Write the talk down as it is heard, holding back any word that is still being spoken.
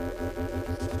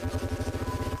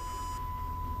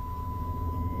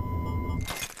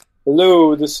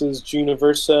Hello, this is Gina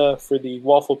Versa for the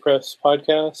Waffle Press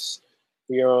podcast.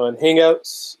 We are on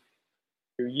Hangouts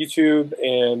through YouTube,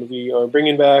 and we are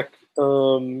bringing back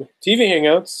TV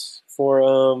Hangouts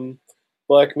for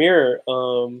Black Mirror.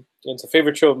 It's a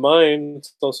favorite show of mine.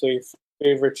 It's also a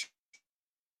favorite show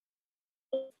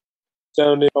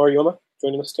down in Arioma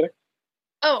joining us today.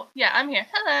 Oh, yeah, I'm here.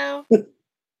 Hello.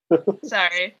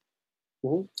 Sorry.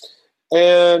 Mm-hmm.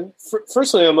 And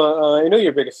firstly, I know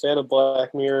you're a big fan of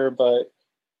Black Mirror, but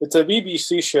it's a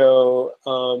BBC show,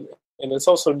 and it's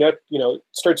also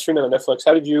started streaming on Netflix.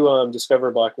 How did you discover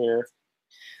Black Mirror?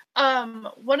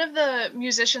 One of the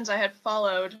musicians I had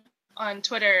followed on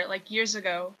Twitter like years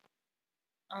ago,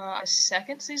 a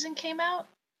second season came out.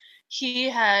 He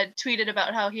had tweeted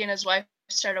about how he and his wife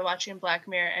started watching Black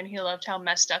Mirror, and he loved how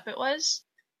messed up it was.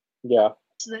 Yeah.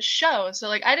 The show. So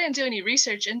I didn't do any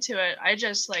research into it. I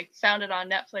just found it on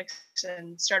Netflix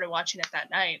and started watching it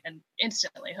that night and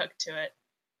instantly hooked to it.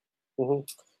 Mm-hmm.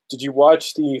 Did you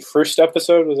watch the first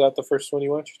episode? Was that the first one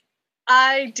you watched?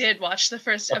 I did watch the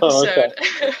first episode. Oh, okay.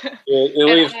 it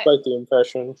leaves quite the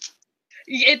impression.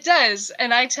 It does,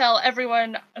 and I tell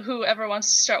everyone who ever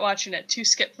wants to start watching it to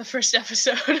skip the first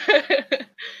episode.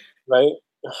 Right?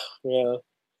 Yeah.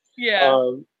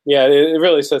 Yeah. Yeah, it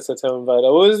really sets the tone. But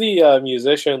what was the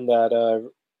musician that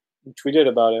tweeted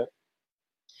about it?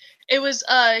 It was,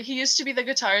 he used to be the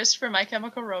guitarist for My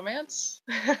Chemical Romance.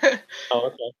 Oh,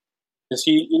 okay. Is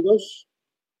he English?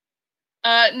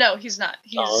 No, he's not.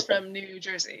 He's okay. from New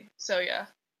Jersey, so yeah.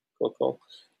 Cool.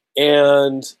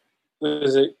 And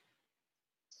is it,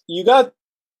 did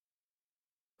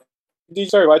you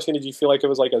start watching, did you feel like it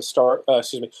was like a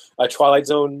Twilight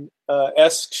Zone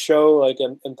esque show, like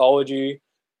an anthology?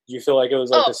 Do you feel like it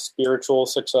was like a spiritual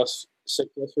successor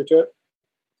to it?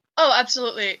 Oh,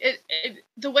 absolutely.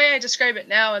 The way I describe it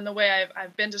now and the way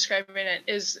I've been describing it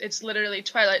is it's literally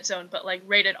Twilight Zone, but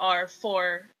rated R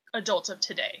for adults of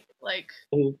today.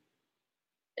 Mm-hmm.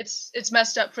 It's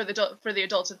messed up for the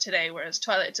adults of today, whereas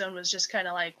Twilight Zone was just kind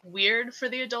of weird for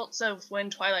the adults of when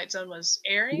Twilight Zone was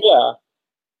airing. Yeah.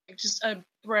 Just a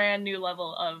brand new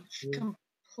level of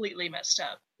completely messed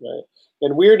up. Right.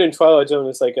 And weird in Twilight Zone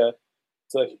is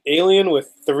it's like alien with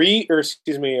 4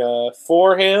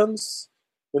 hands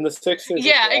in the 60s.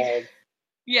 Yeah.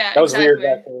 Yeah. That was exactly. weird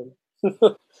back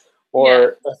then.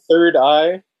 Or a third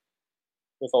eye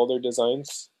with all their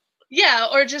designs. Yeah,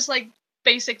 or just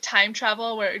basic time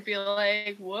travel where it'd be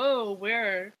whoa,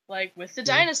 we're with the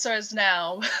dinosaurs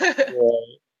now. Right.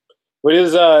 What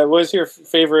is your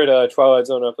favorite Twilight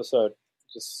Zone episode?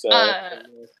 Just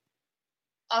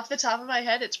off the top of my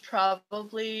head, it's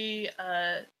probably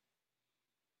The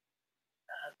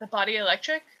Body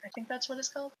Electric. I think that's what it's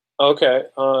called. Okay.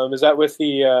 Is that with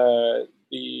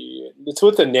it's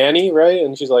with the nanny, right?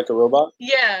 And she's like a robot?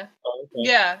 Yeah. Oh, okay.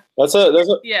 Yeah. That's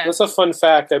a fun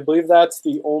fact. I believe that's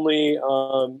the only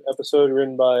episode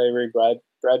written by Ray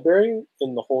Bradbury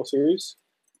in the whole series.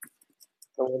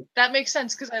 That makes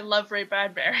sense because I love Ray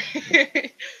Bradbury.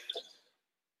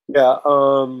 Yeah,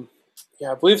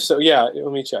 I believe so. Yeah,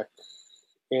 let me check.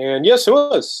 And yes, it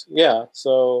was. Yeah,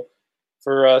 so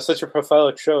for such a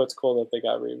prolific show, it's cool that they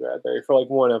got Ray Bradbury for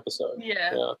one episode.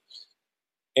 Yeah.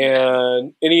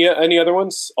 And any other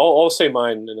ones? I'll say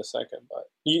mine in a second, but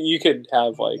you could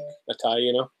have a tie,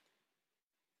 The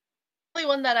only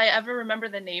one that I ever remember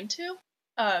the name to,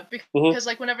 because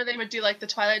whenever they would do the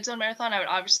Twilight Zone marathon, I would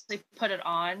obviously put it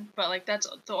on, but that's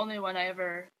the only one I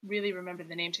ever really remembered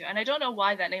the name to, and I don't know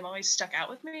why that name always stuck out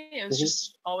with me. It was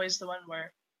just always the one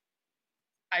where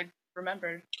I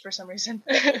remembered for some reason.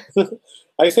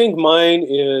 I think mine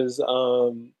is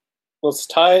it's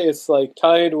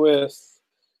tied with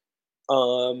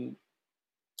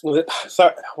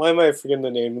sorry, why am I forgetting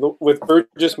the name? With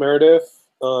Burgess Meredith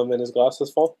and his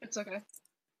glasses fall. It's okay.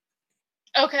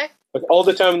 All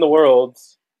the time in the world,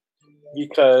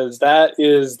 because that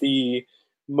is the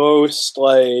most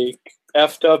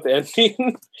effed up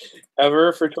ending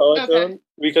ever for Twilight Zone.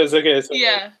 Because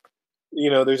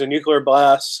there's a nuclear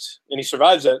blast and he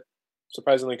survives it,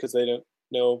 surprisingly, because they didn't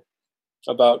know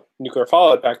about nuclear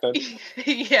fallout back then.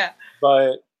 Yeah.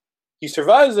 But he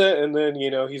survives it, and then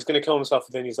he's going to kill himself.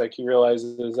 And then he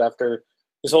realizes after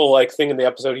this whole thing in the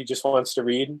episode, he just wants to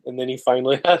read, and then he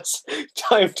finally has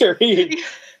time to read.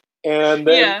 And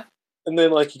then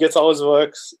he gets all his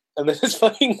books, and then his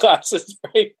fucking glasses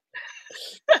break.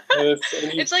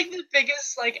 It's the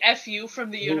biggest FU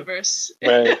from the universe.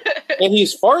 Right. And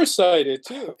he's farsighted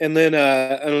too. And then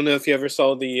I don't know if you ever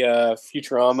saw the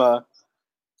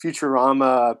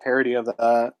Futurama parody of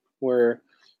that, where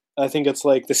I think it's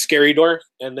the scary door,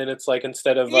 and then it's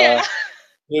instead of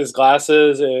his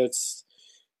glasses, it's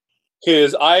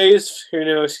his eyes,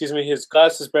 his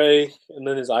glasses break, and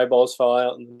then his eyeballs fall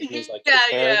out, and then he's like,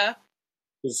 yeah.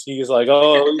 He's like,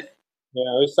 oh, yeah,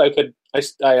 at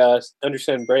least I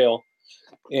understand Braille,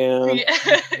 and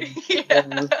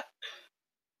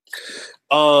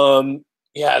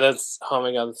yeah, that's, oh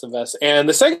my god, that's the best. And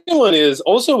the second one is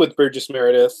also with Burgess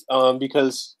Meredith,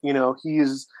 because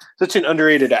he's such an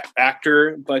underrated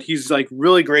actor, but he's like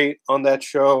really great on that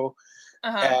show.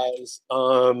 As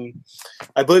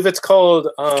I believe it's called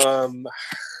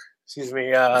excuse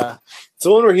me, it's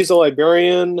the one where he's a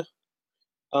librarian.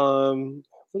 What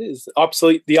is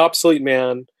the obsolete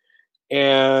man,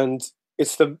 and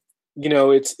it's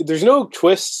there's no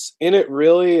twists in it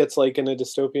really. It's like in a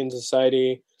dystopian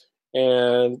society,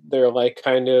 and they're like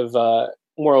kind of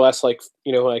more or less like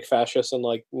like fascist and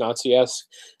like Nazi-esque,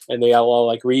 and they all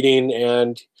like reading,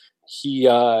 and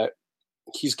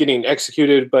he's getting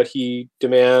executed, but he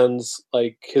demands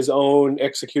like his own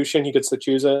execution. He gets to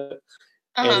choose it,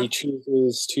 and he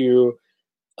chooses to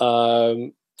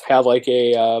have like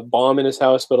a bomb in his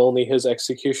house, but only his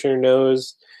executioner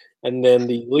knows. And then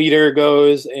the leader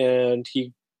goes, and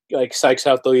he like psychs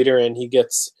out the leader, and he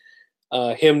gets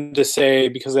him to say,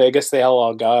 because I guess they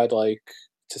outlaw God, like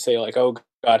to say like, "Oh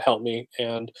God, help me,"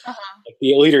 and like,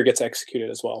 the leader gets executed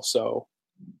as well. So,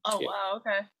 wow,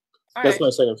 okay. That's my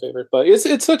second favorite, but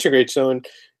it's such a great show. And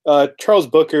Charles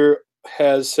Booker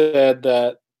has said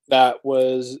that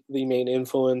was the main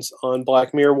influence on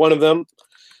Black Mirror, one of them.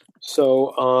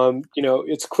 So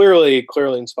it's clearly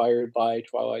inspired by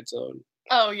Twilight Zone.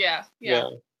 Oh yeah.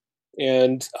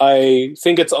 And I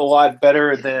think it's a lot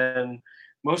better than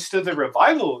most of the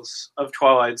revivals of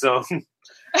Twilight Zone.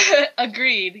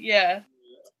 Agreed. Yeah.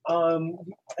 I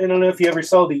don't know if you ever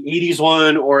saw the '80s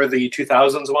one or the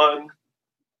 2000s one.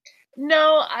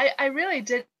 No, I really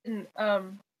didn't,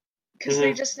 because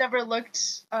they just never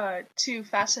looked too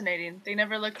fascinating. They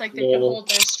never looked like they could hold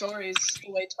their stories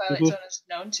the way Twilight Zone is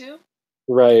known to.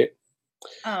 Right.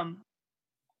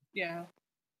 Yeah.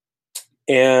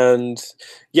 And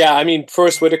yeah, I mean,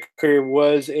 Forrest Whitaker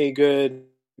was a good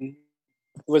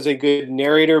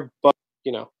narrator, but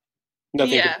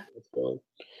nothing. Yeah.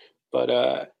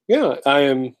 But yeah, I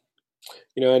am,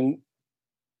 and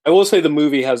I will say the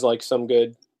movie has like some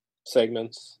good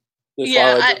segments.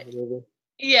 Yeah.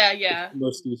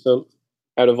 Most decent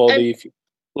out of all the.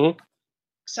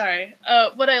 Sorry.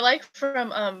 What I like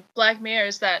from Black Mirror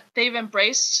is that they've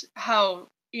embraced how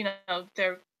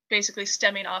they're basically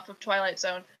stemming off of Twilight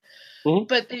Zone,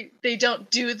 but they don't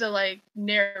do the like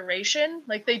narration.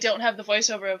 Like they don't have the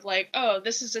voiceover of like, oh,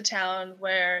 this is a town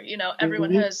where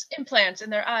everyone has implants in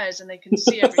their eyes and they can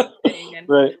see everything, and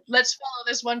let's follow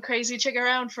this one crazy chick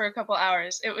around for a couple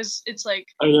hours. It's like,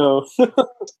 I know.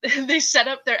 they set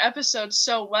up their episodes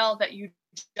so well that you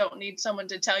don't need someone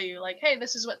to tell you like, hey,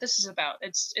 this is what this is about.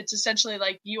 It's essentially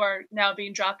like you are now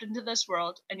being dropped into this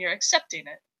world and you're accepting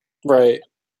it. Right.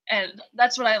 And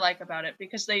that's what I like about it,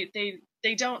 because they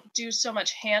don't do so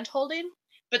much hand holding,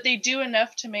 but they do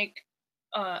enough to make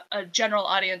a general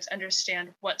audience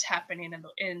understand what's happening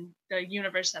in the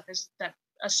universe that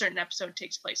a certain episode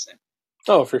takes place in.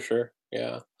 Oh, for sure.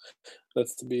 Yeah.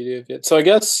 That's the beauty of it. So I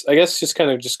guess just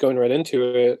kind of just going right into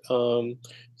it.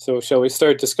 So shall we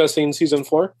start discussing season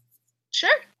 4? Sure.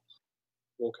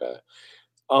 Okay.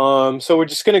 So we're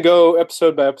just gonna go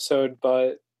episode by episode,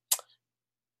 but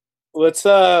let's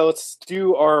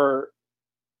do our.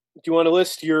 Do you want to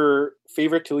list your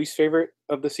favorite to least favorite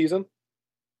of the season?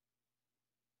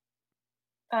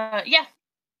 Yeah.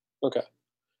 Okay.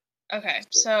 Okay.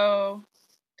 So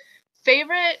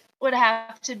favorite would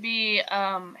have to be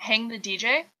Hang the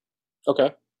DJ.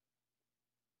 Okay.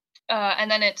 And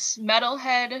then it's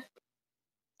Metalhead,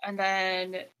 and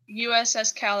then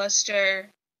USS Callister,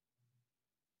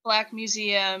 Black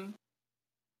Museum,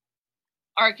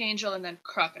 Archangel, and then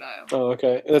Crocodile. Oh,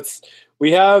 okay.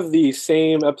 We have the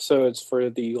same episodes for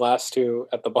the last two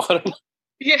at the bottom.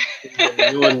 Yeah.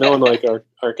 no one like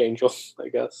Archangel, I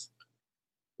guess.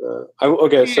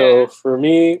 So for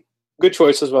me, good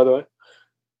choices, by the way.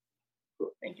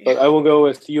 Thank you. But I will go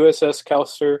with USS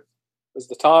Callister as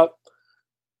the top.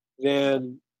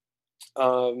 Then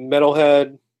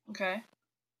Metalhead. Okay.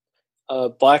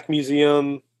 Black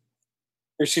Museum.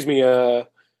 Or excuse me,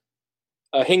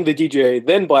 Hang the DJ,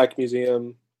 then Black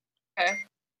Museum. Okay.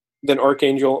 Then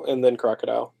Archangel, and then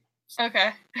Crocodile.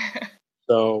 Okay.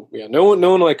 So yeah, no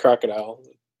one like Crocodile.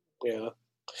 Yeah.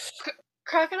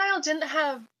 Crocodile didn't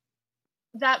have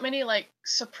that many like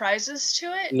surprises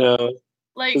to it. No.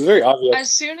 Like, it was very obvious. As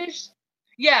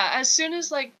soon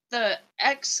as like the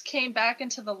ex came back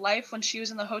into the life when she was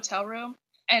in the hotel room,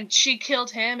 and she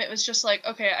killed him, it was just like,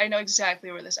 okay, I know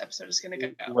exactly where this episode is going to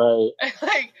go. Right.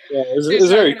 Like, yeah, there's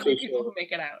not going to be people who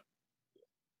make it out.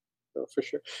 Oh, for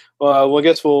sure. Well, I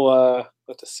guess we'll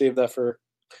have to save that for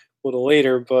a little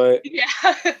later. But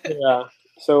yeah. yeah.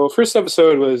 So first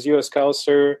episode was U.S.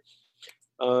 Callister.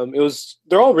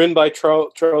 They're all written by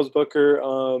Charles Booker.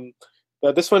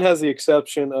 But this one has the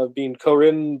exception of being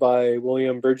co-written by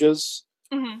William Burgess,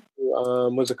 who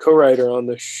was a co-writer on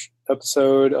the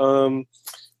episode.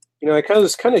 I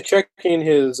was kind of checking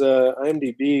his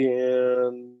IMDb,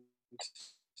 and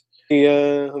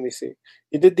let me see.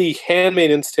 He did The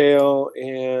Handmaid's Tale,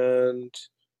 and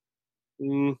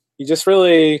he just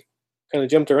really kind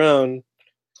of jumped around.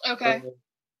 Okay.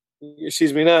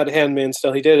 Excuse me, not Handmaid's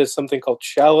Tale. He did something called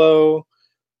Shallow.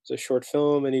 It's a short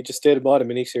film, and he just did a lot of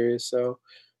miniseries. So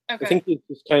I think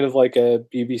he's kind of like a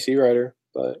BBC writer,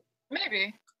 but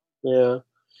maybe. Yeah.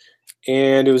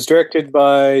 And it was directed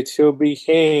by Toby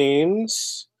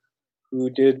Haynes,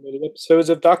 who did many episodes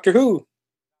of Doctor Who,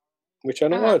 which I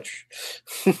don't watch.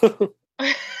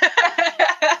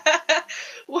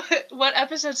 What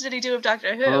episodes did he do of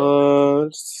Doctor Who?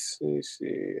 Let's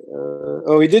see.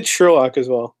 He did Sherlock as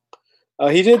well.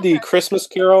 He did the Christmas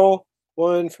Carol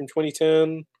one from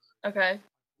 2010. Okay.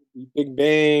 Big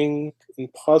Bang,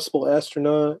 Impossible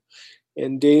Astronaut,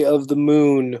 and Day of the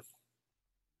Moon.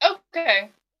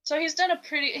 Okay. So he's done a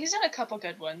couple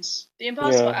good ones. The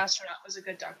Impossible Astronaut was a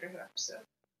good Doctor Who episode.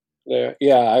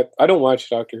 Yeah. I don't watch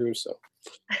Doctor Who, so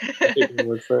I'll take your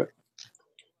word for it.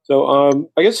 So,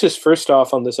 I guess just first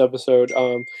off on this episode,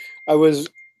 I was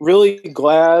really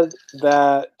glad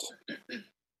that.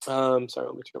 Sorry, let me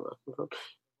turn my microphone.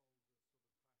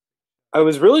 I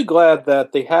was really glad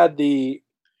that they had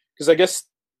because I guess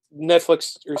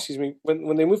Netflix, or excuse me,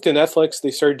 when they moved to Netflix,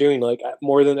 they started doing like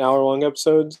more than hour-long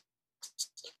episodes.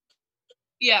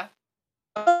 Yeah.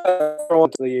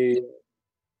 The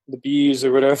bees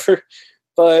or whatever,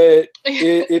 but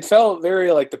it felt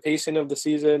very like the pacing of the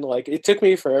season. Like it took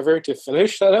me forever to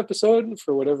finish that episode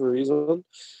for whatever reason.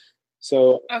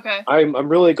 So I'm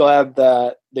really glad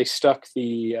that they stuck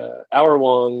the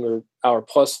hour-long or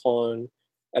hour-plus long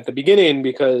at the beginning,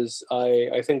 because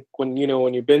I think when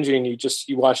you're binging,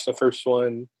 you watch the first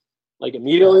one like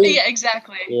immediately. Yeah,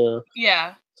 exactly.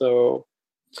 Yeah. So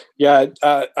yeah,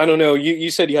 I don't know. You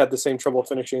said you had the same trouble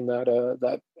finishing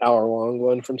that hour-long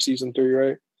one from season 3,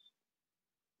 right?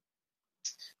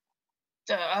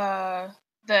 The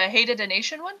Hated a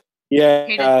Nation one? Yeah,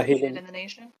 Hated in the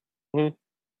Nation. Mm-hmm.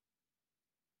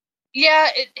 Yeah,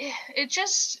 it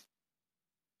just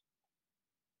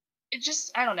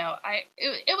I don't know.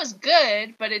 It was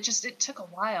good, but it took a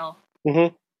while.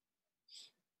 Mm-hmm.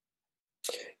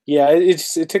 Yeah,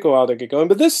 it took a while to get going,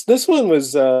 but this one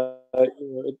was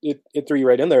it threw you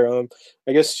right in there.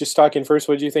 I guess just talking first,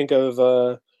 what do you think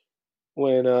of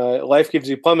when Life Gives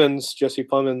You Lemons, Jesse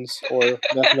Plemons, or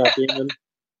Meth Matt Damon?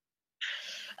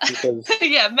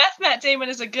 Yeah, Meth Matt Damon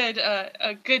is a good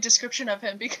description of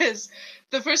him, because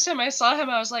the first time I saw him,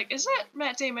 I was like, is that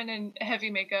Matt Damon in heavy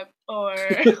makeup, or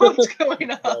what's going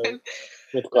on?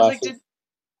 With glasses. I was like, did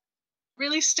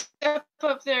really step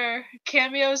up their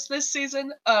cameos this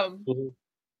season?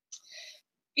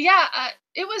 Yeah,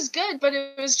 it was good, but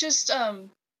it was just I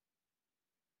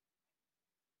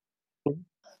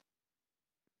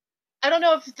don't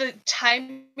know if the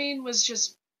timing was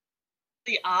just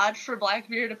odd for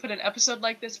Blackbeard to put an episode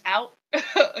like this out,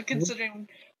 considering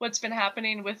what's been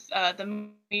happening with the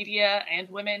media and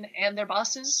women and their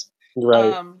bosses.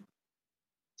 Right.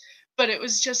 But it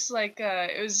was just like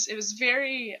it was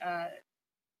very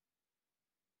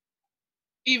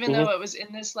even though it was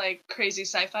in this like crazy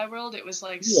sci-fi world, it was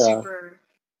like super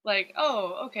like,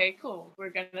 oh, okay, cool, we're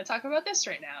gonna talk about this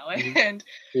right now. And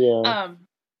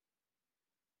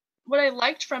what I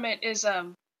liked from it is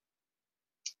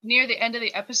near the end of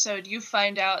the episode, you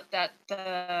find out that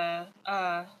the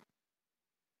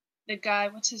guy,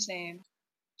 what's his name?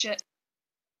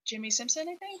 Jimmy Simpson,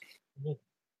 I think?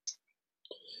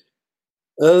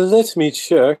 Let me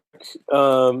check.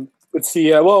 It's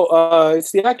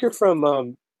the actor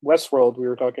from Westworld we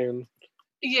were talking.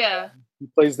 Yeah. He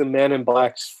plays the Man in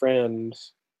Black's friend.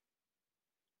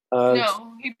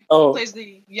 No, he plays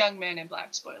the young Man in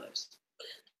Black. Spoilers.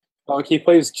 He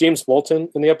plays James Walton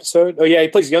in the episode. Oh yeah, he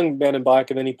plays young Man in Black,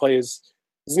 and then isn't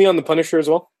he on The Punisher as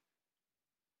well?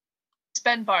 It's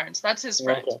Ben Barnes. That's his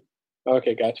friend.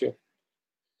 Okay, got you.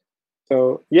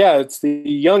 So yeah, it's the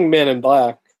young Man in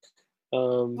Black.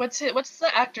 What's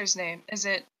the actor's name? Is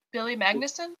it Billy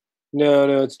Magnuson?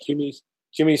 No, it's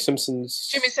Jimmy Simpson's.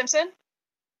 Jimmy Simpson?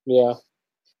 Yeah.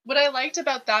 What I liked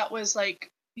about that was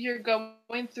like you're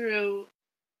going through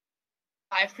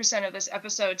 5% of this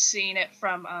episode seeing it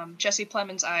from Jesse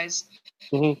Plemons' eyes,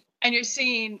 and you're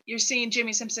seeing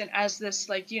Jimmy Simpson as this,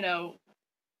 like, you know,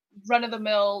 run of the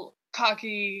mill,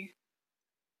 cocky,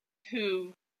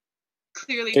 who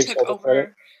clearly took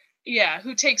over. Yeah,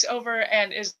 who takes over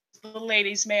and is the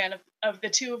ladies' man of the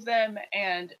two of them,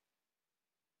 and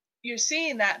you're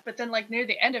seeing that, but then, like, near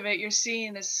the end of it, you're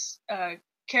seeing this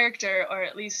character, or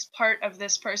at least part of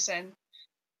this person,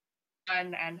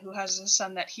 and who has a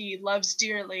son that he loves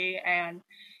dearly, and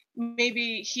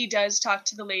maybe he does talk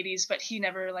to the ladies, but he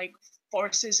never, like,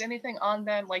 forces anything on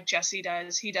them like Jesse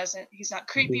does. He's not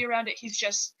creepy around it.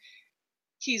 He's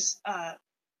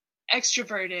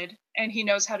extroverted, and he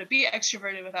knows how to be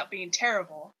extroverted without being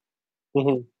terrible.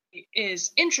 He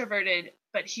is introverted,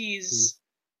 but he's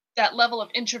that level of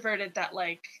introverted that,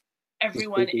 like,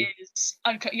 everyone is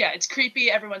it's creepy.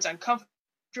 Everyone's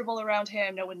uncomfortable around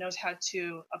him. No one knows how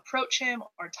to approach him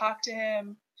or talk to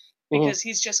him, because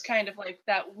he's just kind of like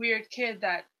that weird kid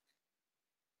that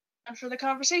for the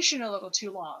conversation a little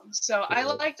too long. So I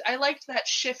liked that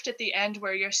shift at the end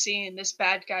where you're seeing this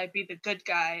bad guy be the good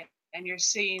guy, and you're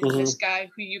seeing this guy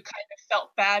who you kind of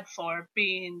felt bad for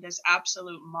being this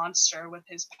absolute monster with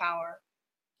his power.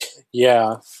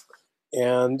 Yeah.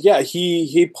 And yeah,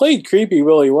 he played creepy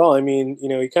really well. I mean, you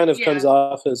know, he kind of comes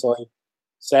off as like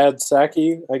sad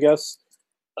sacky, I guess.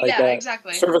 Like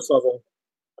exactly. Surface level.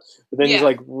 But then he's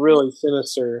like really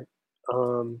sinister.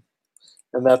 And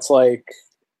that's like,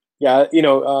 yeah, you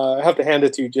know, I have to hand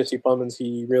it to Jesse Plemons.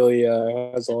 He really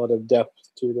has a lot of depth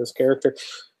to this character.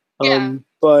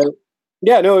 But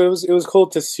yeah, no, it was cool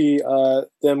to see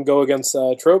them go against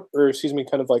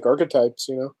kind of like archetypes,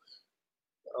 you know.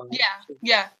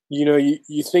 You know,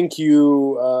 you think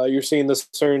you're seeing this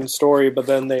certain story, but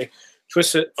then they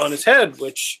twist it on its head,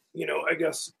 which, you know, I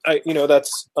guess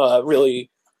that's really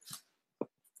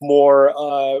more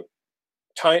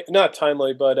not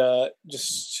timely, but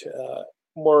just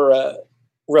more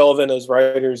relevant as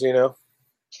writers, you know.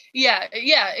 Yeah,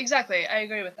 exactly. I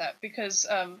agree with that, because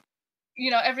you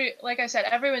know, like I said,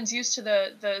 everyone's used to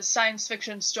the science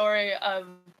fiction story of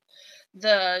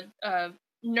the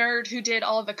nerd who did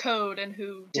all the code and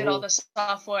who did all the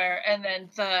software, and then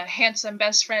the handsome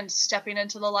best friend stepping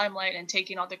into the limelight and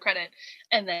taking all the credit,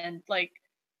 and then, like,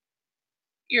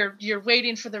 you're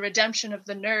waiting for the redemption of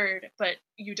the nerd, but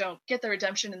you don't get the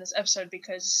redemption in this episode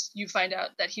because you find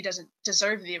out that he doesn't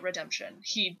deserve the redemption.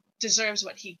 He deserves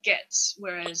what he gets,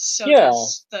 whereas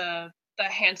does the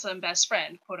handsome best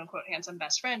friend, quote unquote handsome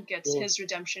best friend, gets his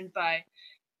redemption by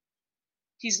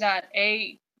he's not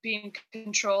being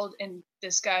controlled in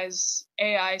this guy's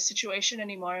AI situation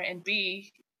anymore, and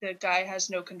B, the guy has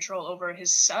no control over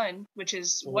his son, which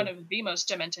is one of the most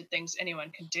demented things anyone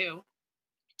can do.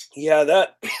 Yeah,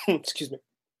 that excuse me.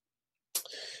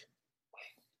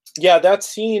 Yeah, that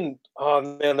scene, oh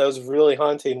man, that was really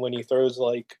haunting when he throws,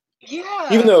 like,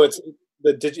 even though it's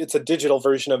a digital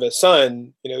version of his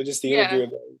son, you know, just the imagery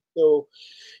of it. So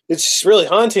it's just really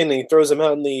haunting, and he throws him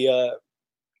out in the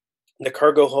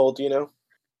cargo hold, you know.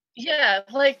 Yeah,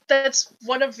 like, that's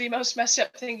one of the most messed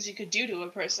up things you could do to a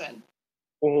person.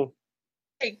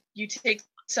 Like, you take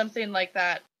something like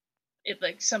that,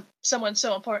 like someone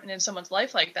so important in someone's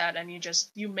life like that, and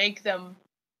you make them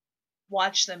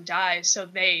watch them die, so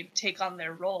they take on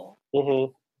their role.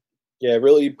 Yeah, it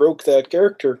really broke that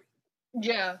character.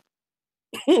 Yeah.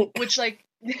 Which, like,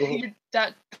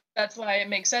 that's why it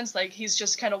makes sense. Like, he's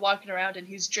just kind of walking around and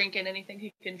he's drinking anything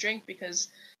he can drink because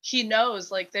he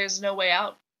knows, like, there's no way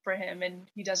out for him, and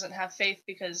he doesn't have faith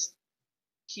because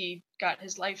he got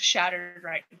his life shattered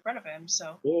right in front of him.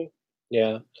 So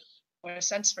yeah, more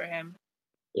sense for him.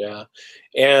 Yeah,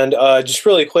 and just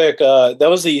really quick, that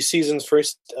was the season's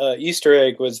first Easter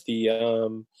egg. Was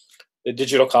the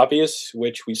digital copies,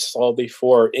 which we saw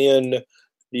before in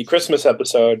the Christmas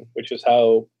episode, which is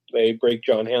how they break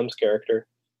John Hamm's character.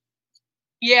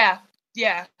 Yeah.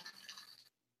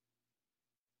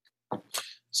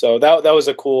 So that was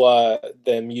a cool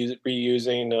them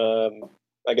reusing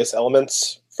I guess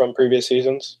elements from previous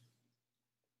seasons.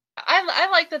 I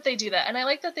like that they do that, and I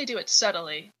like that they do it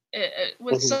subtly.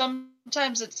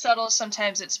 Sometimes it's subtle,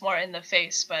 sometimes it's more in the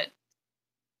face, but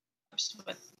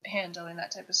with handling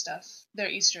that type of stuff, they're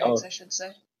Easter eggs, I should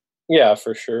say. Yeah,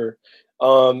 for sure.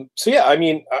 So yeah, I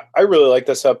mean, I really like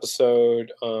this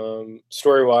episode.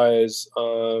 Story wise,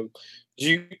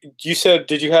 you said,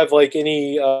 did you have like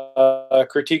any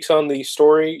critiques on the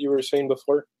story you were saying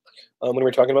before when we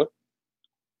were talking about it?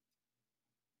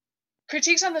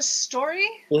 Critiques on the story?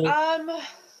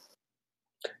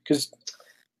 Because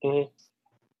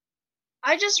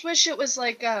I just wish it was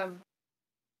like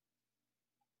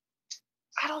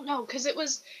I don't know, because it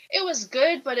was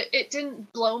good, but it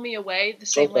didn't blow me away the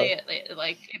same way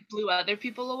it blew other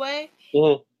people away.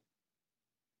 Mm-hmm.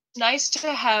 It's nice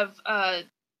to have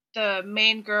the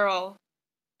main girl,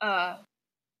 that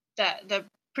the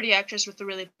pretty actress with the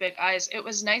really big eyes. It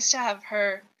was nice to have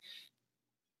her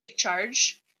take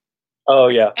charge. Oh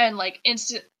yeah. And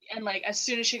as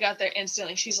soon as she got there,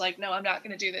 instantly she's like, "No, I'm not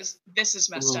going to do this. This is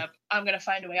messed up. I'm going to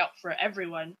find a way out for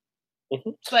everyone."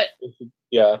 Mm-hmm. But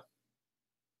yeah.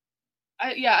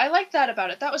 I liked that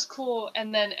about it. That was cool.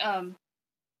 And then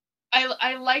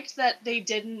I liked that they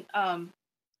didn't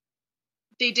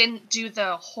do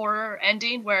the horror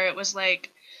ending where it was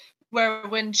like, where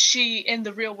when she in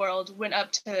the real world went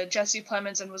up to Jesse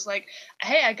Plemons and was like,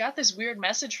 "Hey, I got this weird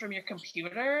message from your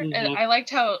computer," and I liked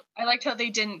how they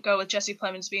didn't go with Jesse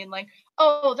Plemons being like,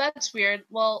 "Oh, that's weird.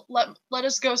 Well, let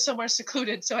us go somewhere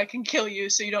secluded so I can kill you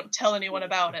so you don't tell anyone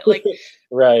about it." Like,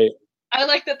 right. I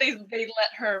like that they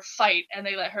let her fight, and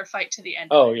they let her fight to the end.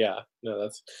 Oh yeah, no,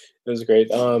 that was great.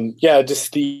 Yeah,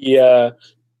 just the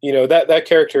that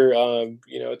character.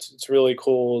 It's really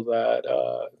cool that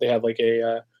they have like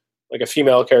a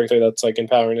female character that's like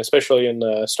empowering, especially in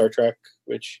Star Trek,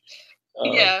 which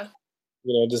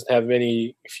doesn't have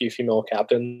few female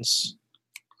captains,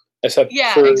 except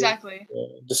for exactly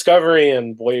Discovery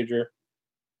and Voyager.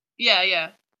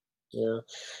 Yeah.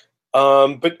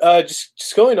 But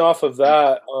just going off of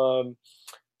that,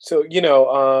 so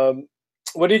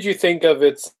what did you think of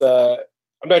its? I'm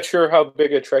not sure how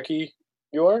big a Trekkie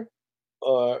you are.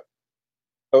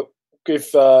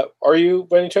 If are you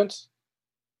by any chance?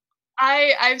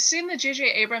 I've seen the J.J.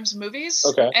 Abrams movies,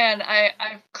 and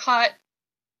I've caught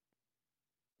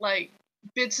like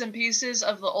bits and pieces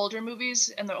of the older movies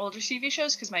and the older TV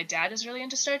shows because my dad is really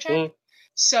into Star Trek.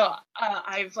 So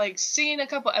I've like seen a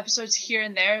couple episodes here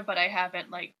and there, but I haven't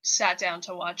like sat down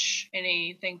to watch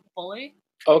anything fully.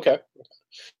 Okay.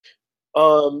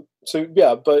 So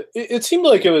yeah, but it seemed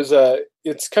like it was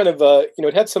it's kind of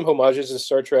it had some homages to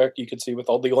Star Trek. You could see with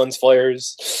all the lens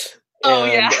flares.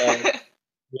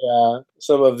 Yeah,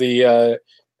 some of the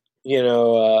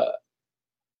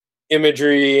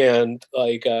imagery and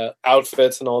like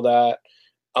outfits and all that.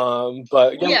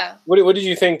 But what did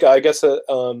you think? I guess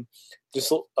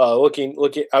just looking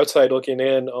outside, looking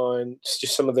in on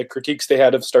just some of the critiques they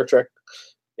had of Star Trek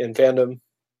in fandom.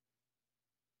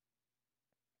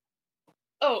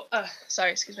 Oh,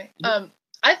 sorry, excuse me. I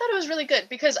thought it was really good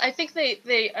because I think they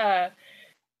I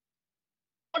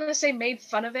want to say made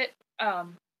fun of it.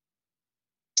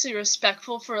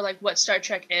 Respectful for like what Star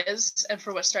Trek is and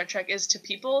for what Star Trek is to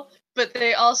people, but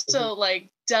they also like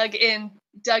dug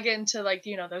into like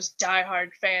those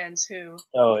diehard fans who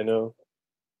I know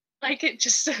like it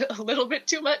just a little bit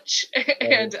too much.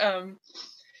 And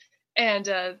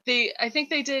I think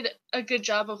they did a good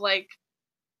job of like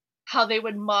how they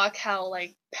would mock how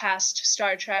like past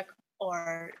Star Trek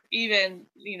or even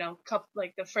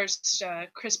like the first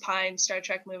Chris Pine Star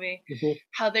Trek movie,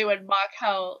 how they would mock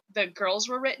how the girls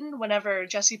were written. Whenever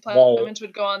Jesse Plemons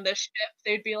would go on the ship,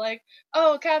 they'd be like,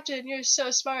 "Oh, Captain, you're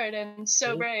so smart and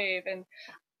so brave." And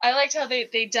I liked how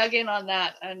they dug in on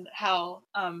that and how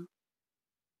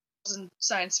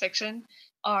science fiction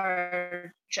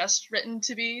are just written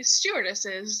to be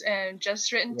stewardesses and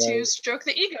just written to stroke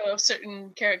the ego of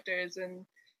certain characters and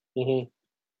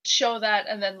show that.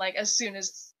 And then like as soon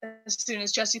as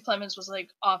Jesse Plemons was like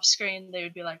off screen, they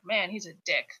would be like, "Man, he's a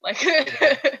dick." Like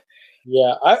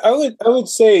yeah, I would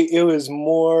say it was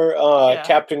more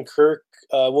Captain Kirk,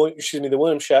 the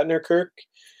William Shatner Kirk,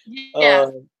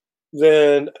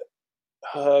 than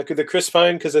the Chris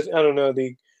Pine, because I don't know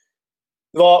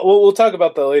we'll talk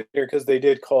about that later because they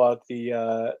did call out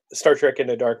the Star Trek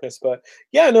Into Darkness. But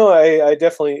yeah, no, I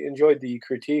definitely enjoyed the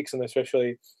critiques, and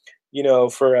especially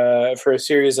for a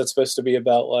series that's supposed to be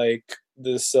about like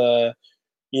this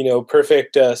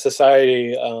perfect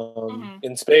society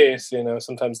in space.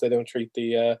 Sometimes they don't treat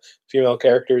the female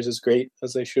characters as great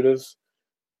as they should have.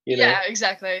 Yeah,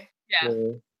 exactly.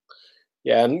 Yeah.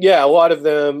 Yeah, and a lot of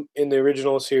them in the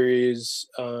original series,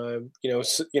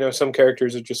 some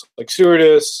characters are just like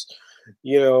stewardess.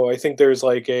 I think there's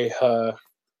like a,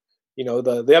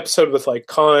 the episode with like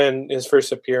Khan, his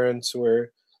first appearance,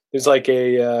 where there's like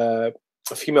a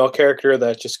female character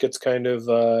that just gets kind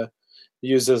of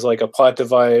used as like a plot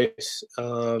device. I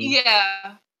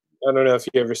don't know if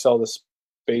you ever saw the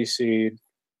Space Seed,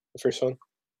 the first one,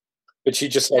 but she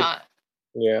just like,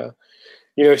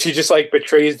 she just like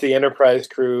betrays the Enterprise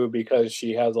crew because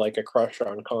she has like a crush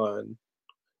on Khan,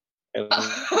 and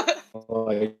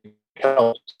like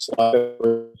helps.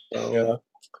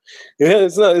 Yeah,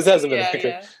 it hasn't been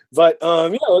accurate. But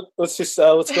let's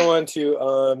go on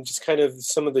to just kind of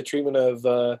some of the treatment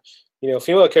of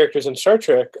female characters in Star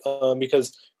Trek,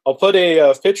 because I'll put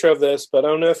a picture of this, but I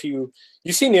don't know if you've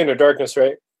seen The Inner Darkness,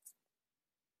 right?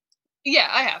 Yeah,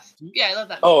 I have. Yeah, I love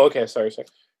that. Oh, okay. Sorry.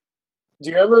 Do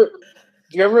you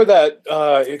remember that?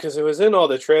 Because it was in all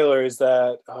the trailers,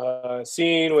 that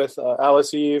scene with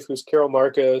Alice Eve, who's Carol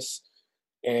Marcus,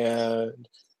 and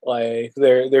like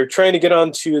they're trying to get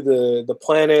onto the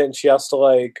planet, and she has to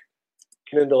like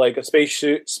get into like a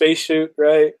spacesuit,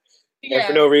 right? Yeah. And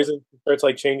for no reason, she starts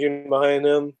like changing behind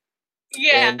them.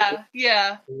 Yeah.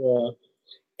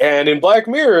 And in Black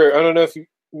Mirror, I don't know if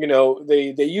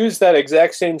they use that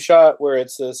exact same shot where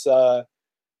it's this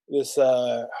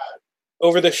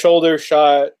over the shoulder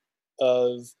shot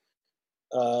of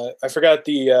I forgot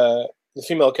the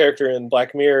female character in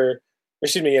Black Mirror.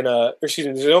 There's an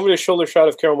over the shoulder shot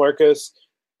of Carol Marcus,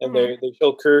 and they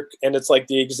show Kirk, and it's like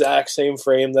the exact same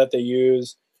frame that they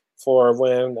use for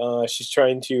when she's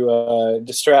trying to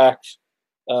distract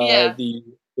the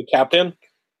captain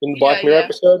in the Black Mirror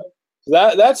episode.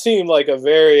 That seemed like a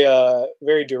very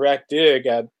very direct dig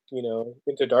at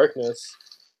Into Darkness.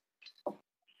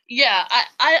 Yeah,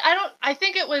 I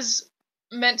think it was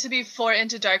meant to be for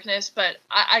Into Darkness, but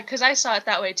because I saw it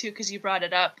that way too, because you brought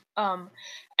it up.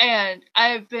 And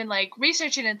I've been like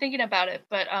researching and thinking about it,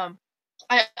 but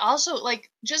I also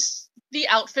like just the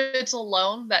outfits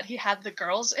alone that he had the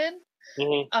girls in.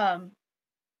 Mm-hmm.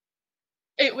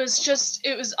 It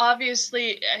was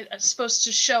obviously supposed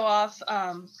to show off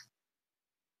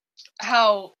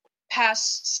how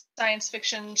past science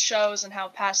fiction shows and how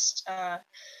past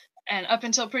and up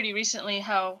until pretty recently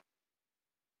how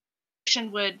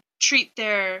fiction would treat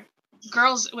their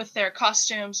girls with their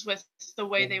costumes, with the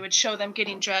way they would show them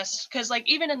getting dressed. Because like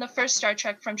even in the first Star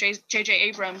Trek from J.J.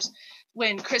 Abrams,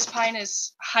 when Chris Pine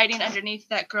is hiding underneath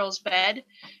that girl's bed,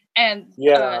 and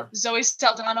Zoe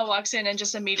Saldana walks in and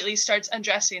just immediately starts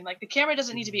undressing, like the camera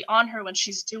doesn't need to be on her when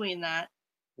she's doing that.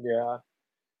 Yeah,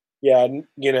 I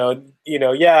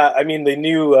mean, the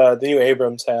new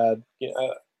Abrams had,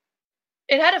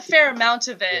 it had a fair amount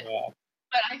of it,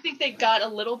 but I think they got a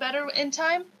little better in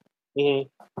time. Mm-hmm.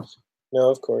 No,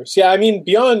 of course. Yeah, I mean,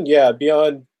 Beyond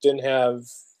didn't have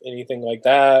anything like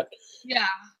that. Yeah.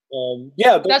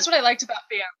 But that's what I liked about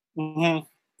Beyond. Mm-hmm.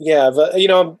 Yeah, but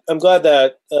I'm glad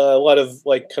that a lot of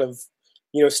like kind of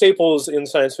staples in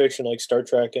science fiction like Star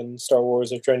Trek and Star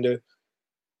Wars are trying to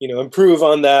improve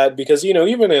on that, because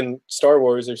even in Star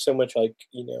Wars there's so much like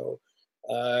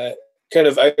kind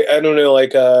of I don't know,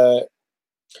 like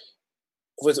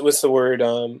what's the word,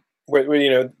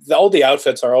 where all the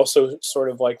outfits are also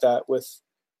sort of like that, with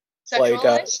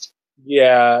sexualized?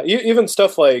 Like even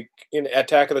stuff like in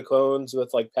Attack of the Clones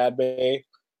with like Padme,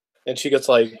 and she gets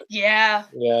like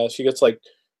she gets like,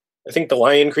 I think the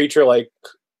lion creature like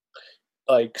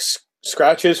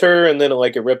scratches her, and then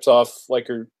like it rips off like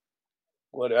her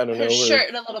her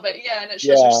shirt a little bit, and it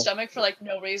shows her stomach for like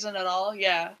no reason at all.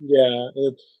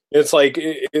 It's like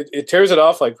it tears it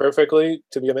off like perfectly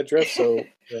to be a midriff. So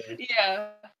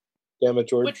damn it,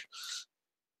 George.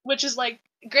 Which is like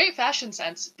great fashion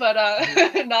sense, but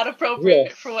not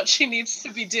appropriate for what she needs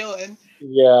to be doing.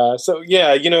 So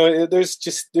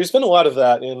there's been a lot of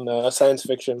that in science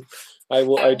fiction.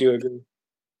 I do agree.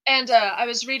 And I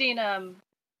was reading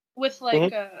with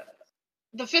like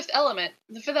The Fifth Element.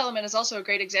 The Fifth Element is also a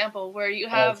great example where you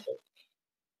have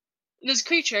this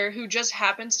creature who just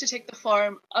happens to take the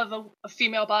form of a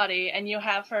female body, and you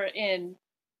have her in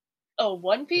a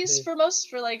one piece for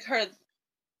like her,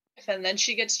 and then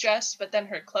she gets dressed, but then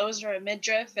her clothes are a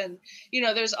midriff, and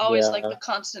there's always like the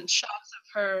constant shots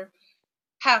of her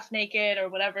half naked or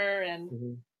whatever,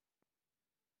 and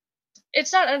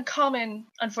it's not uncommon,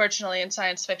 unfortunately, in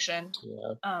science fiction.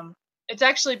 It's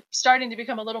actually starting to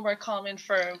become a little more common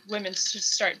for women to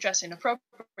start dressing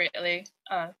appropriately,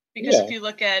 because if you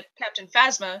look at Captain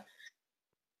Phasma,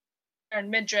 her in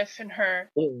midriff in her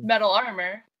metal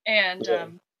armor, and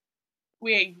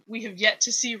we have yet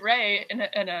to see Rey in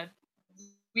a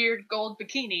weird gold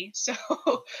bikini, so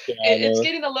it's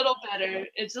getting a little better.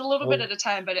 It's a little bit at a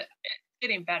time, but it's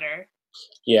getting better.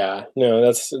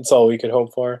 That's all we could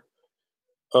hope for.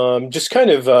 Just kind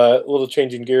of a little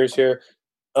changing gears here.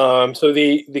 So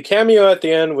the cameo at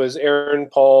the end was Aaron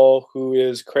Paul, who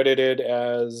is credited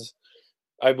as,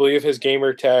 I believe his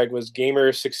gamer tag was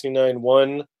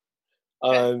Gamer691.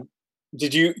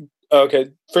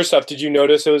 First off, did you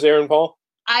notice it was Aaron Paul?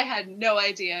 I had no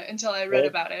idea until I read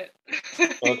about it.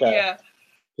 Okay.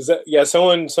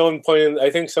 Someone pointed,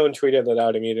 I think someone tweeted that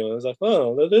out immediately. I was like,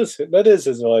 oh, that is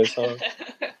his voice, huh?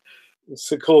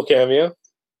 It's a cool cameo.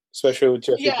 especially with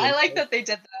Jesse. Yeah, I like that they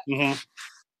did that. Mm-hmm.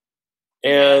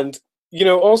 And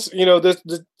also,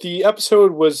 the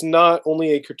episode was not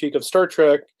only a critique of Star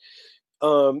Trek.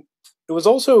 It was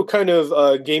also kind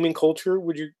of gaming culture.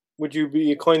 Would you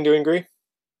be inclined to agree?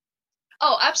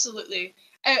 Oh, absolutely.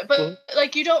 But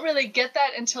like, you don't really get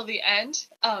that until the end,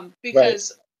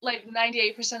 because like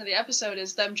 98% of the episode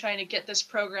is them trying to get this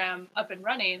program up and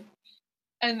running,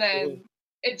 and then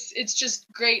it's just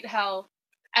great how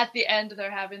at the end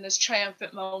they're having this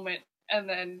triumphant moment, and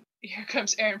then here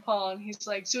comes Aaron Paul, and he's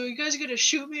like, "So you guys are gonna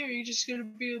shoot me, or are you just gonna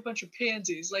be a bunch of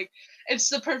pansies?" Like, it's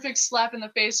the perfect slap in the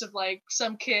face of like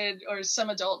some kid or some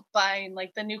adult buying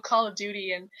like the new Call of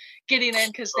Duty and getting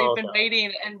in because they've been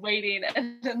waiting,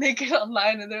 and then they get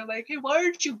online and they're like, "Hey, why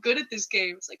aren't you good at this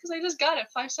game?" It's like, "Because I just got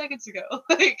it 5 seconds ago."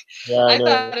 Like, I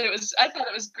thought it was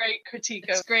great critique.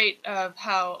 It's great of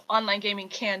how online gaming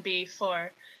can be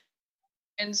for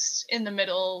in the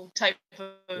middle type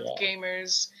of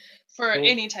gamers for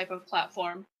any type of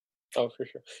platform. Oh, for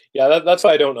sure. Yeah, that's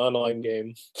why I don't online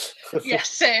game. Yeah,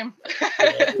 same.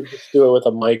 Just do it with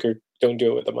a mic or don't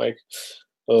do it with a mic.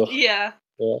 Ugh. Yeah.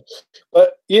 Yeah.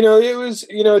 But, it was,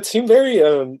 it seemed very,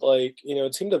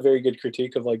 it seemed a very good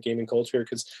critique of, like, gaming culture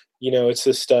because, it's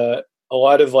just a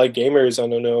lot of, like, gamers, I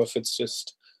don't know if it's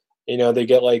just, they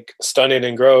get, like, stunted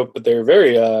and grow up, but they're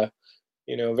very, like,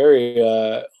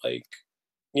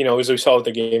 as we saw with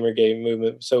the Gamergate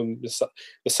movement, so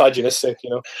misogynistic,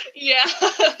 Yeah.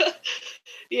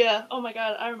 Yeah. Oh my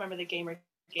God, I remember the Gamergate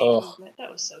movement.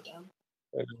 That was so dumb.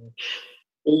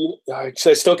 I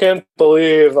still can't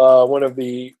believe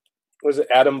was it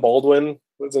Adam Baldwin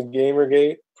was a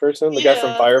Gamergate person, the guy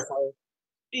from Firefly.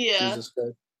 Yeah. Jesus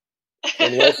Christ.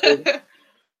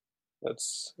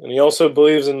 And he also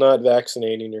believes in not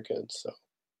vaccinating your kids. So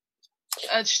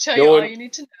that should tell you all you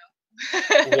need to know.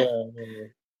 Yeah.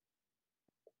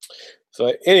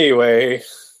 So anyway,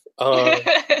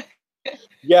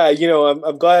 yeah,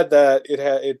 I'm glad that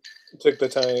it took the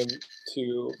time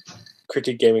to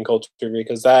critique gaming culture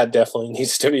because that definitely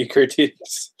needs to be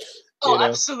critiqued.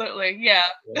 Absolutely, yeah.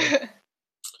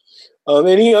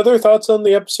 Any other thoughts on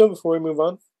the episode before we move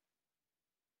on?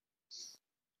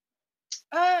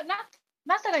 Not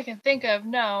that I can think of.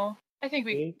 No, I think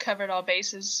we covered all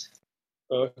bases.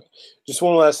 Just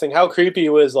one last thing: how creepy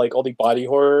was like all the body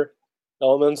horror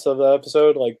elements of the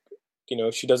episode? Like,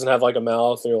 she doesn't have like a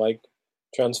mouth or like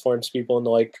transforms people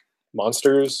into like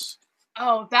monsters.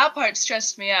 Oh, that part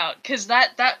stressed me out because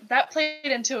that played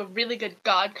into a really good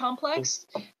god complex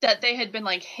that they had been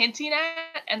like hinting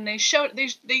at, and they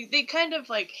kind of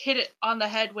like hit it on the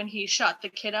head when he shot the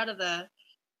kid out of the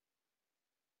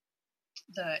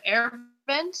air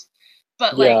vent.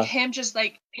 But like him just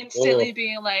like instantly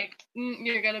being like,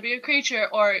 "You're gonna be a creature,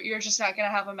 or you're just not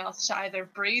gonna have a mouth to either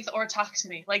breathe or talk to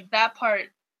me." Like that part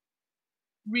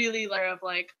really of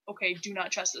like, okay, do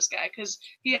not trust this guy because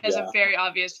he has a very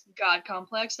obvious god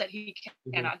complex that he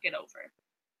cannot get over.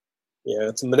 Yeah,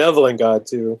 it's a malevolent god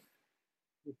too.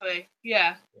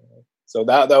 Yeah. So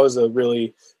that was a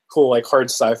really cool, like,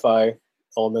 hard sci-fi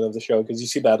element of the show because you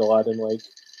see that a lot in like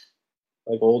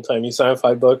old timey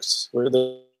sci-fi books where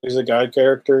there's a god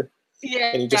character,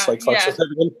 and he just like fucks with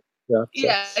everyone.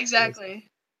 Yeah, exactly.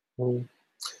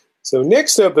 So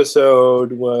next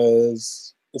episode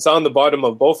it's on the bottom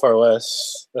of both our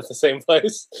lists at the same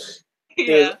place.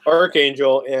 Is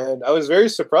Archangel, and I was very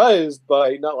surprised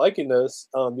by not liking this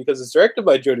because it's directed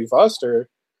by Jodie Foster,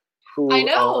 who I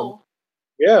know.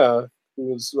 Who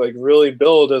was like really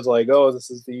billed as like, oh, this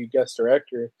is the guest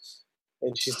director,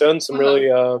 and she's done some really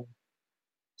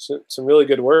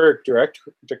good work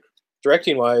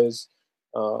directing wise.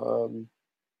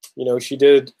 She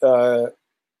did what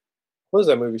was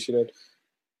that movie she did?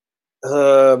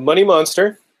 Money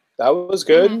Monster. That was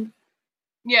good. Mm-hmm.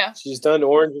 Yeah. She's done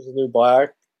Orange is the New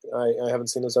Black. I haven't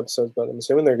seen those episodes, but I'm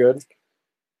assuming they're good.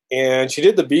 And she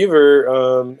did The Beaver,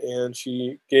 and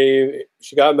she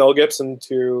got Mel Gibson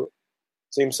to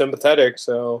seem sympathetic.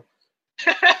 So,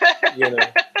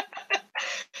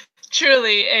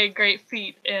 truly a great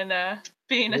feat in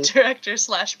being a director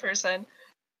 / person.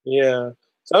 Yeah.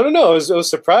 So I don't know. I was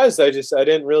surprised. I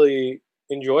didn't really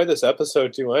enjoy this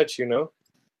episode too much.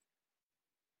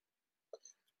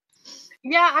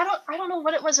 Yeah, I don't know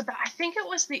what it was about. I think it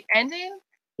was the ending.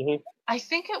 Mm-hmm. I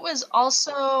think it was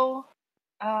also.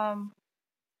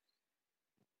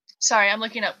 Sorry, I'm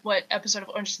looking up what episode of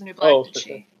Orange is the New Black did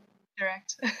she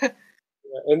direct.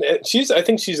 And I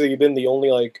think she's been the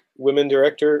only like women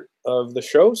director of the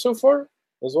show so far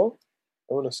as well.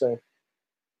 I want to say.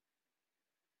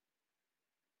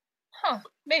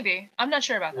 Maybe. I'm not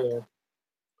sure about that.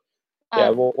 Yeah,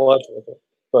 we'll have to look at it.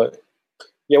 But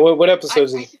Yeah, what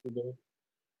episodes is it?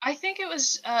 I think it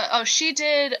was she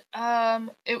did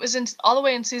it was in all the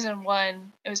way in season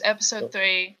 1. It was episode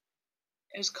 3.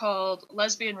 It was called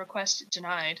Lesbian Request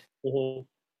Denied. Mm-hmm.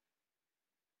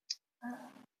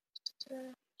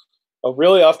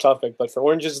 Really off topic, but for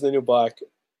Orange is the New Black,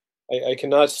 I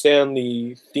cannot stand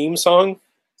the theme song.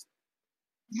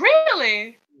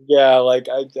 Really? Yeah, like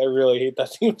I really hate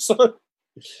that theme song.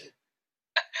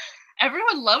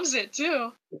 Everyone loves it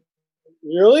too.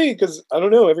 Really? Because I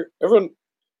don't know. Everyone,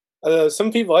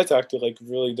 some people I talk to like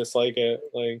really dislike it.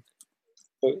 Like,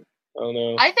 I don't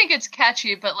know. I think it's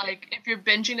catchy, but like if you're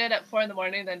binging it at 4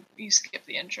 a.m, then you skip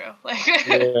the intro. Like,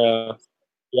 yeah.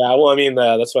 Well, I mean,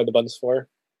 that's what the button's for.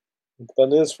 The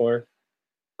button is for.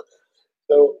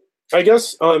 So I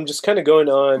guess just kind of going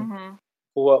on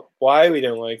why we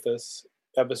didn't like this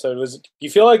episode was. Do you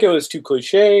feel like it was too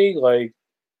cliche? Like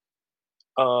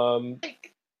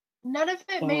none of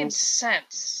it made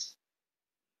sense.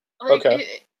 Like,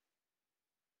 okay.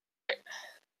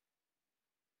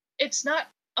 It's not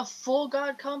a full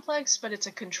god complex, but it's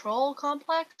a control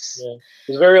complex. Yeah,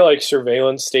 it's very like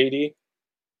surveillance statey.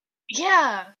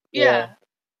 Yeah.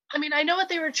 I mean, I know what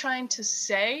they were trying to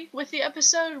say with the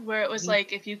episode, where it was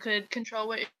like, if you could control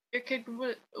what your kid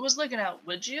was looking at,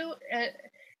 would you? And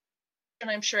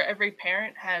I'm sure every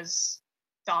parent has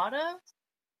thought of.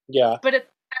 Yeah. But at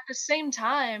the same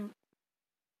time,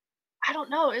 I don't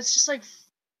know. It's just like,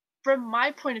 from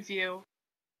my point of view,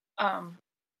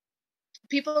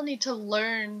 people need to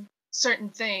learn certain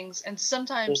things, and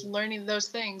sometimes learning those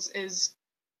things is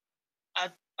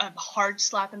a hard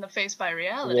slap in the face by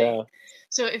reality. Yeah.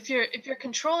 So if you're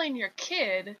controlling your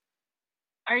kid,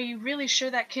 are you really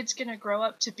sure that kid's gonna grow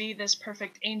up to be this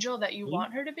perfect angel that you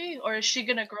want her to be, or is she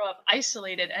gonna grow up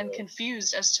isolated and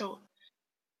confused as to,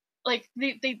 like,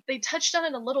 they touched on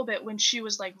it a little bit when she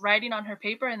was like writing on her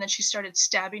paper and then she started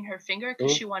stabbing her finger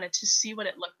because she wanted to see what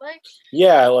it looked like.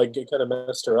 Yeah, like it kind of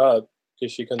messed her up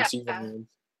because she couldn't see them.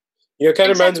 You know, it kind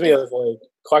of reminds me of like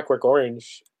Clockwork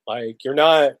Orange. Like, you're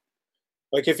not,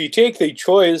 like, if you take the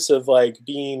choice of like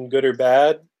being good or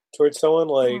bad towards someone,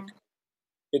 like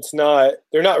it's not,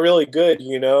 they're not really good,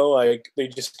 you know, like they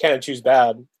just kind of choose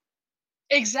bad.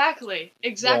 Exactly. Yeah,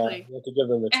 you have to give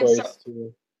them the choice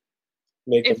to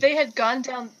make if them. they had gone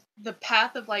down the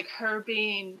path of like her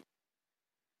being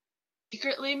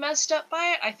secretly messed up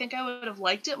by it, I think I would have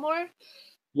liked it more.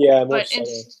 Yeah, more subtle.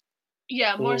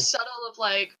 More subtle of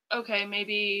like, okay,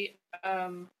 maybe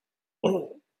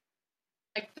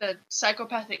like the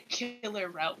psychopathic killer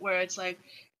route, where it's like,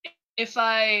 if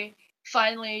I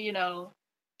finally,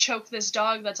 choke this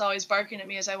dog that's always barking at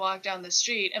me as I walk down the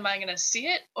street, am I gonna see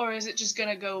it, or is it just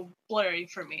gonna go blurry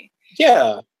for me?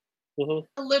 Yeah.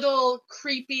 A little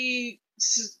creepy,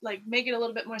 like make it a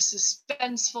little bit more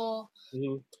suspenseful.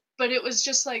 But it was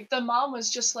just like, the mom was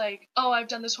just like, oh, I've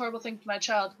done this horrible thing to my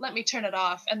child, let me turn it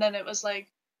off. And then it was like,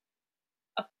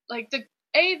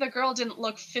 the girl didn't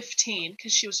look 15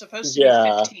 because she was supposed to be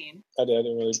 15. I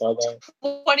didn't really buy that.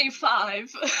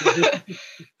 25.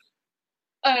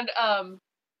 And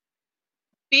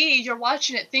B, you're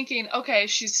watching it thinking, okay,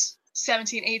 she's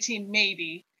 17, 18,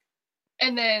 maybe.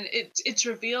 And then it's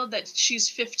revealed that she's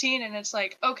 15, and it's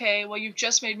like, okay, well, you've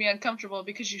just made me uncomfortable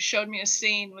because you showed me a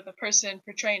scene with a person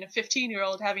portraying a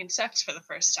 15-year-old having sex for the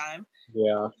first time.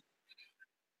 Yeah.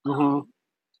 And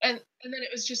then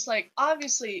it was just like,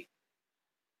 obviously,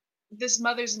 this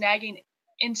mother's nagging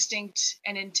instinct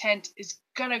and intent is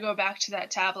gonna go back to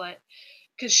that tablet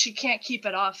because she can't keep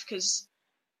it off because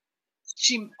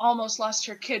she almost lost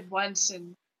her kid once,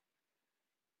 and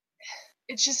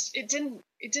it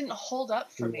didn't hold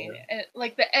up for me. And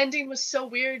like, the ending was so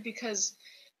weird because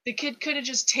the kid could have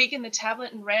just taken the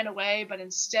tablet and ran away, but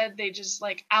instead they just,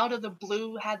 like, out of the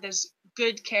blue had this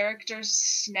good character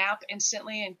snap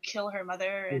instantly and kill her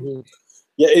mother. And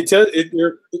yeah,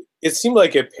 it seemed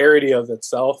like a parody of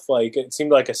itself. Like, it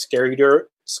seemed like a scary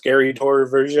door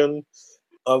version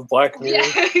of Black Mirror.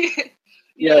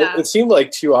 Yeah, it seemed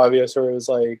like too obvious, or it was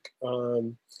like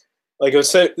it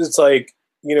was, it's like,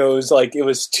 it was like, it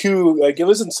was too, like, it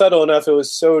wasn't subtle enough. It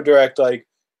was so direct, like,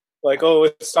 oh,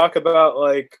 let's talk about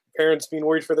like parents being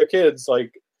worried for their kids,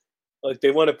 like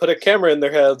they want to put a camera in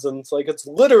their heads, and it's like, it's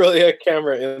literally a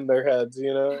camera in their heads,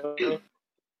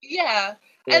 Yeah.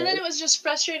 And then it was just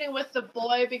frustrating with the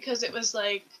boy because it was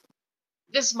like,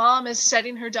 this mom is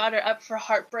setting her daughter up for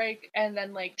heartbreak and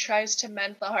then like tries to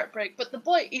mend the heartbreak, but the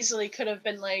boy easily could have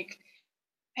been like,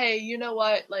 hey, you know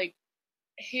what, like,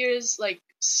 here's, like,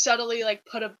 subtly, like,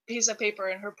 put a piece of paper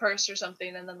in her purse or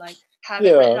something, and then like have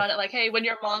it written on it, like, hey, when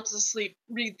your mom's asleep,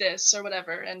 read this or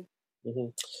whatever. And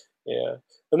Yeah,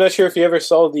 I'm not sure if you ever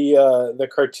saw the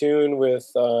cartoon with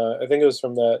I think it was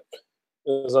from that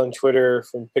it was on Twitter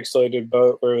from Pixelated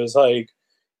Boat where it was like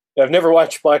I've never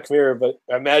watched Black Mirror, but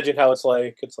imagine how it's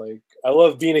like. It's like I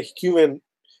love being a human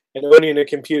and owning a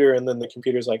computer, and then the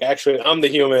computer's like, actually, I'm the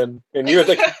human, and you're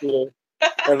the computer,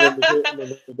 and then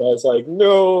the guy's like,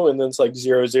 no, and then it's like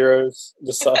zero zeros.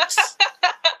 This sucks.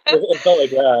 It felt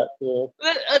like that.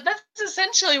 That's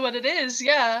essentially what it is.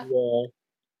 Yeah. Yeah.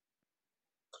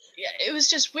 Yeah. It was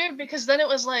just weird because then it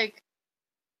was like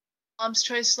mom's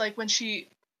choice. Like when she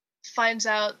finds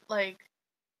out like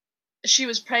she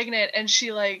was pregnant and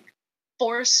she like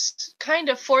force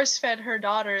fed her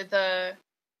daughter the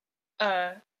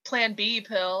Plan B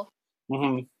pill,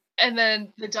 and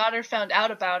then the daughter found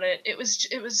out about it. It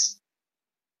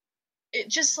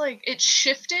just like it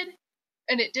shifted,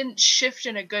 and it didn't shift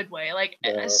in a good way. Like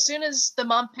as soon as the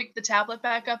mom picked the tablet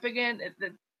back up again,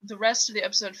 the rest of the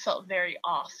episode felt very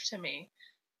off to me.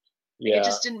 Like, it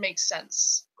just didn't make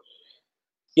sense.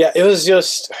 Yeah, it was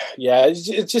just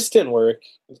it just didn't work,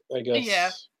 I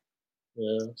guess.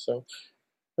 Yeah. So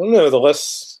I don't know.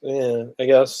 I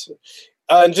guess.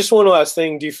 And just one last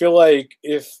thing: do you feel like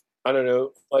if I don't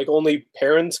know, like only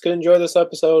parents could enjoy this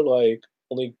episode, like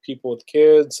only people with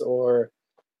kids, or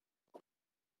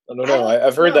I don't know.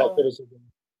 I've heard that criticism.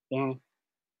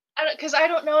 Because I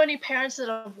don't know any parents that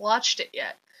have watched it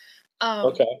yet.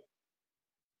 Okay.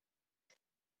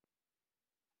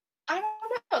 I don't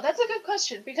know. That's a good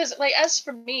question because, like, as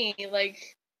for me,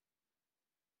 like,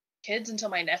 kids until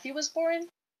my nephew was born,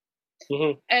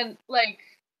 and like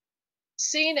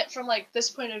seeing it from like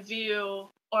this point of view,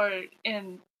 or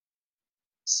in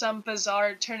some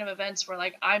bizarre turn of events where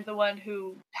like I'm the one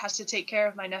who has to take care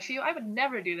of my nephew, I would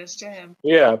never do this to him.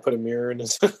 Yeah, put a mirror in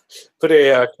his, put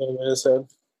a camera in his head.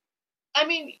 I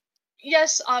mean,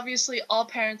 yes, obviously, all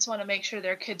parents want to make sure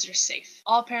their kids are safe.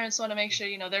 All parents want to make sure,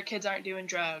 their kids aren't doing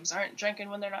drugs, aren't drinking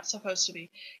when they're not supposed to be.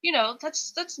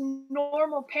 That's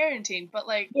normal parenting. But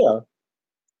like,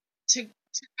 to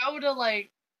go to like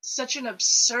such an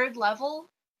absurd level,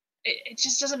 it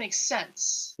just doesn't make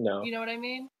sense. No, you know what I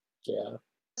mean? Yeah,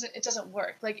 it doesn't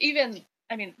work. Like even.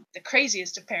 I mean, the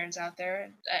craziest of parents out there,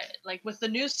 like with the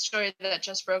news story that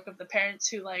just broke of the parents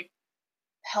who like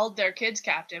held their kids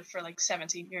captive for like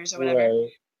 17 years or whatever. Right.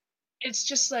 It's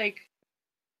just like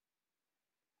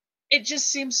it just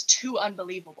seems too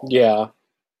unbelievable. Yeah.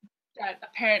 That a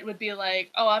parent would be like,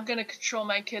 "Oh, I'm going to control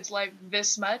my kid's life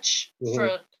this much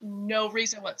for no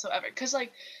reason whatsoever." Cuz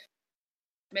like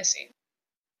missing.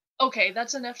 Okay,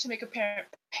 that's enough to make a parent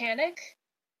panic.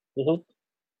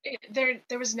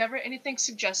 There was never anything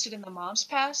suggested in the mom's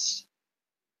past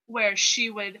where she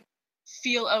would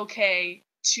feel okay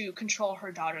to control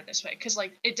her daughter this way, because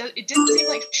like it didn't seem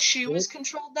like she was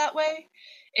controlled that way.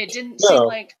 It didn't seem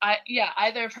like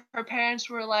either of her parents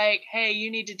were like, hey, you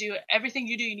need to do everything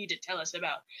you do, you need to tell us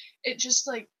about. It just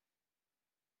like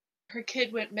her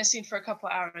kid went missing for a couple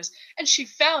hours and she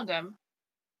found him,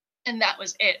 and that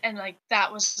was it. And like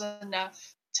that was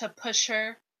enough to push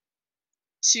her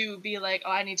to be like,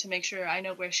 oh, I need to make sure I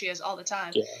know where she is all the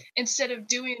time, instead of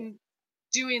doing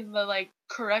the like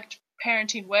correct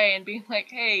parenting way and being like,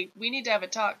 hey, we need to have a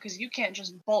talk because you can't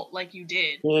just bolt like you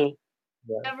did.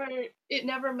 It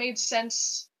never made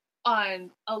sense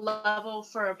on a level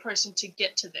for a person to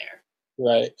get to there.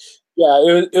 Right.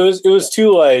 Yeah, it was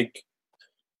too like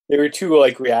they were too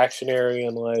like reactionary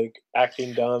and like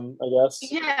acting dumb, I guess.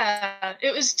 Yeah,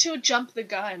 it was too jump the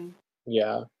gun.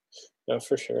 Yeah. No,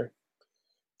 for sure.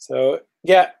 So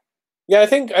yeah, I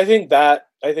think that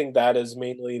is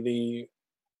mainly the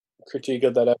critique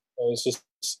of that episode. It's just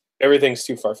everything's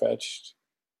too far fetched.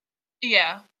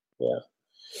 Yeah. Yeah.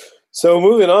 So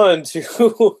moving on to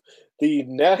the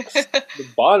next, the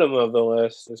bottom of the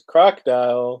list is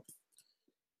Crocodile,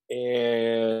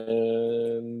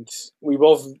 and we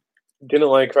both didn't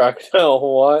like Crocodile a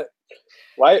whole lot.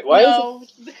 Why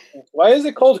is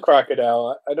it called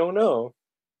Crocodile? I don't know.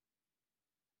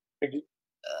 You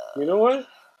know what?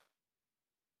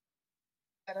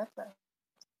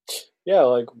 Yeah,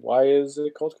 like why is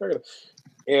it called Crocodile?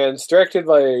 And it's directed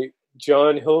by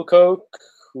John Hillcoat,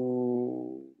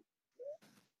 who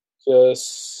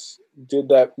just did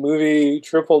that movie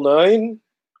 999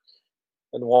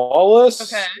 and Wallace.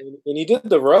 Okay. And he did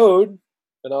The Road,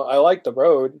 and I like The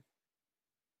Road.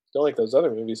 Don't like those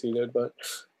other movies he did, but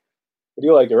I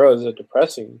do like The Road. It's a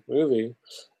depressing movie.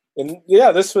 And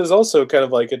yeah, this was also kind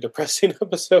of like a depressing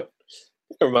episode.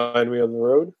 It reminded me of The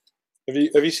Road. Have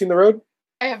you seen The Road?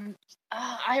 I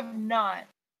have not.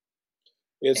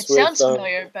 It sounds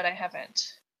familiar, but I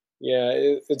haven't. Yeah,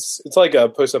 it's like a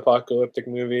post-apocalyptic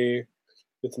movie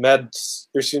with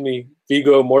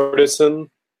Viggo Mortensen,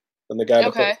 and the guy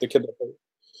the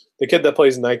kid that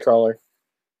plays Nightcrawler.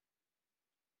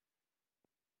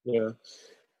 Yeah.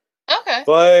 Okay.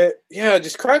 But yeah,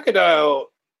 just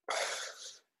Crocodile.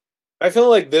 I feel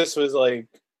like this was like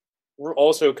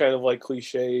also kind of like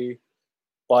cliche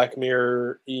Black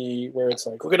Mirror-y, where it's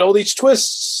like, look at all these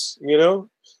twists, you know?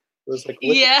 It was like,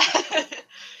 yeah.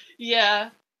 Yeah.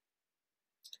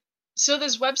 So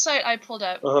this website I pulled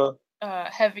up,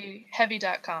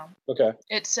 heavy.com. Okay.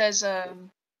 It says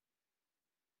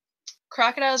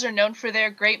crocodiles are known for their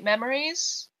great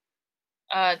memories.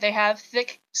 They have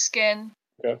thick skin.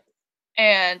 Okay.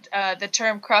 And the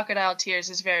term crocodile tears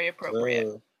is very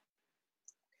appropriate.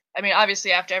 I mean,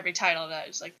 obviously, after every title, that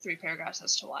is like 3 paragraphs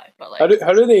as to why. But like, how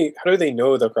do they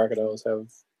know the crocodiles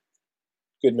have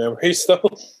good memories though?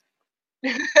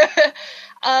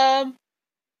 Let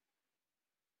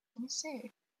me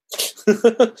see.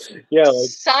 Yeah,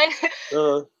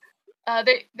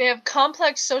 like they have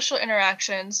complex social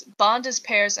interactions, bond as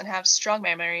pairs, and have strong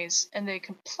memories, and they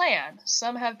can plan.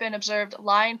 Some have been observed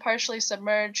lying partially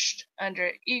submerged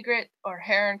under egret or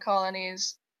heron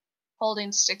colonies,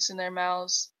 holding sticks in their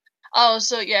mouths. Oh,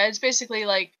 so yeah, it's basically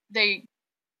like they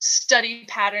study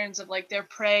patterns of like their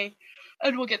prey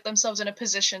and will get themselves in a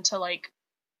position to like,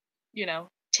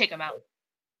 take them out.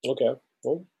 Okay.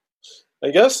 Well,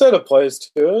 I guess that applies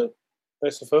to it, I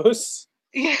suppose.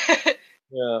 Yeah.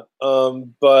 Yeah.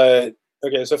 But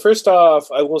okay, so first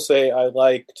off, I will say I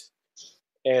liked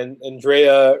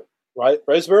Andrea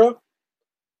Riseborough,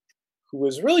 who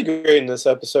was really great in this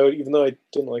episode, even though I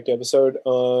didn't like the episode.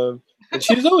 And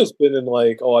she's always been in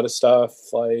like a lot of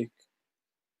stuff, like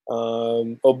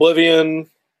Oblivion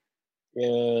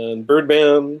and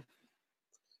Birdman.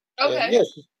 Okay.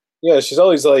 And she's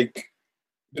always like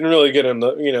been really good in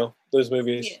those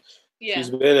movies. Yeah. She's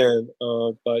been in,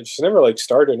 but she's never like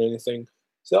starred in anything.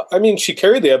 So I mean, she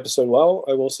carried the episode well.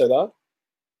 I will say that.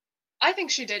 I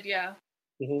think she did, yeah.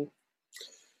 Mm-hmm.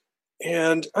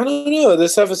 And I don't know,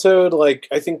 this episode, like,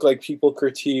 I think like people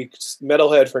critiqued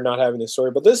Metalhead for not having a story,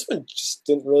 but this one just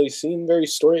didn't really seem very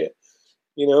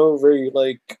very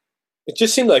like, it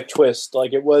just seemed like twist,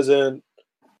 like it wasn't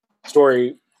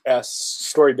story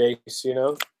based,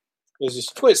 It was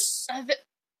just twists.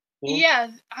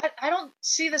 Yeah, I don't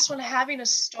see this one having a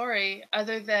story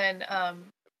other than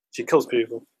she kills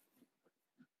people.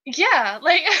 Yeah,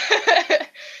 like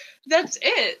that's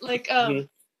it. Like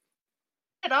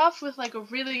it off with like a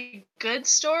really good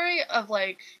story of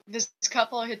like this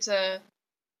couple hits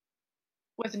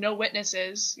with no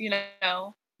witnesses,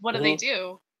 what do they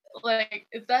do? Like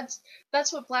if that's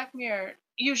what Black Mirror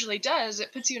usually does,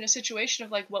 it puts you in a situation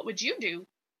of like, what would you do?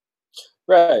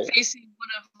 Right. Facing one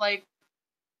of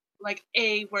like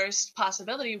a worst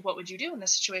possibility, what would you do in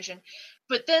this situation?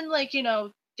 But then like,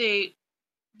 they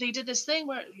did this thing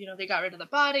where, they got rid of the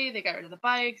body, they got rid of the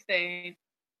bike, and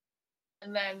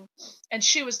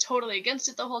she was totally against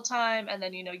it the whole time, and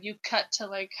then you cut to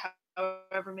like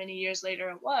however many years later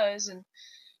it was, and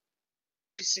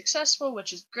she's successful,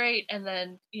 which is great, and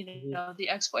then the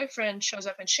ex-boyfriend shows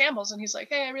up in shambles and he's like,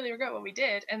 hey, I really regret what we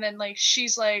did, and then like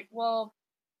she's like, well,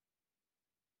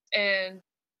 and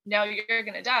now you're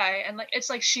gonna die, and like it's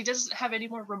like she doesn't have any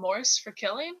more remorse for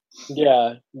killing.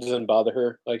 Yeah, it doesn't bother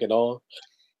her like at all.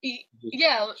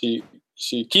 Yeah,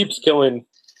 she keeps killing.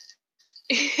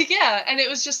 Yeah, and it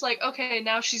was just like, okay,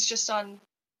 now she's just on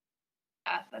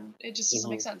path, and it just doesn't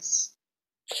make sense.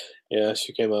 Yeah,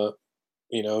 she came out,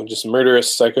 just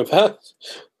murderous psychopath,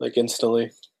 like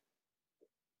instantly.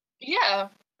 Yeah,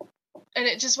 and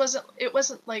it just wasn't. It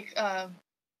wasn't like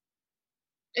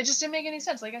it just didn't make any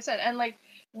sense, like I said, and like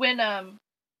when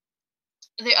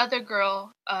the other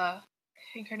girl, I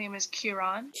think her name is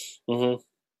Kieran.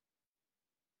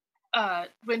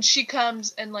 When she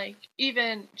comes and like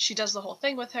even she does the whole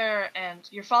thing with her, and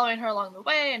you're following her along the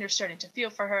way, and you're starting to feel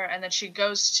for her, and then she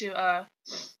goes to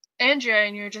Andrea,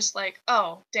 and you're just like,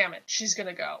 oh damn it, she's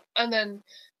gonna go, and then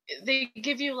they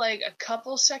give you like a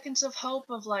couple seconds of hope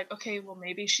of like, okay, well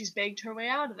maybe she's begged her way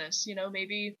out of this,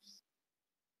 maybe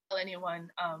tell anyone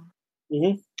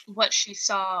what she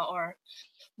saw or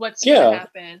what's gonna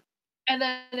happen, and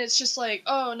then it's just like,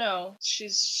 oh no,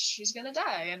 she's gonna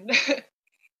die, and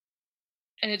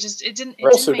and it didn't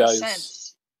make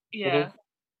sense. Yeah.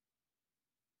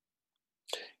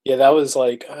 Yeah, that was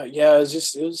like,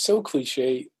 it was so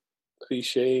cliche,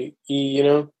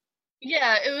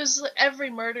 Yeah, it was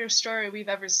every murder story we've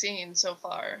ever seen so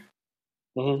far.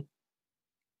 I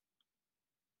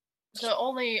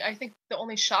think the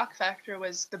only shock factor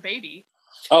was the baby.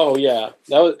 Oh yeah,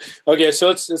 that was okay. So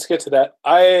let's get to that.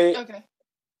 I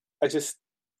just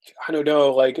I don't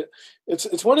know, like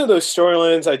it's one of those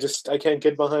storylines I can't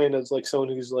get behind as like someone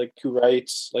who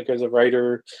writes like as a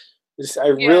writer. I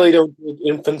really don't think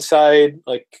infanticide,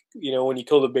 like when you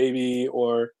kill the baby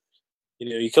or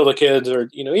you kill the kids or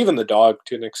even the dog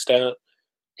to an extent.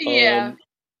 Yeah.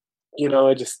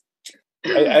 I just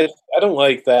I don't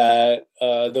like that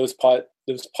those plot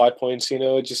points.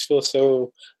 It just feels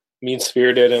so mean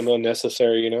spirited and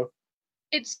unnecessary.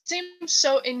 It seems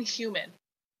so inhuman.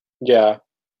 Yeah.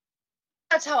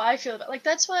 That's how I feel about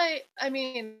that's why I'm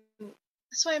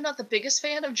not the biggest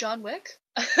fan of John Wick.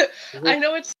 Mm-hmm. I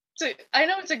know it's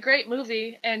a great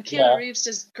movie and Keanu Reeves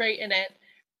does great in it.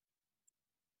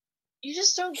 You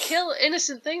just don't kill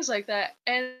innocent things like that,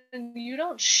 and you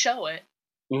don't show it.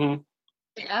 Mm-hmm.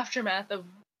 The aftermath of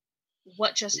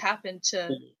what just happened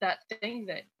to that thing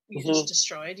that you mm-hmm. just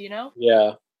destroyed,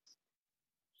 Yeah.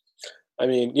 I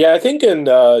mean, yeah, I think in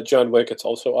John Wick it's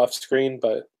also off screen,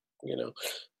 but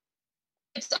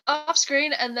it's off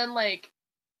screen, and then I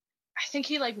think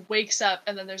he wakes up,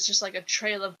 and then there's just a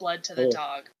trail of blood to the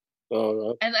dog.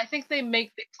 Oh, and I think they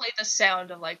play the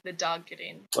sound of the dog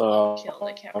getting killed.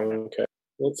 I can't remember. Okay,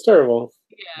 that's terrible.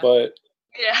 Yeah, but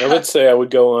yeah. I would say I would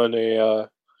go on a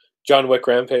John Wick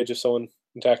rampage if someone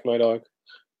attacked my dog.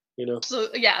 So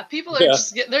yeah, people are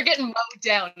just they're getting mowed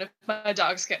down if my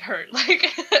dogs get hurt.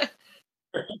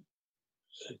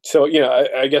 So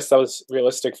I guess that was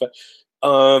realistic, but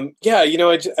yeah, I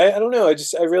don't know. I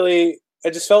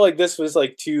just felt like this was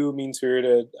too mean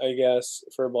spirited, I guess,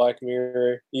 for Black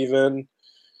Mirror even.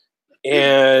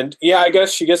 And yeah, I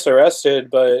guess she gets arrested,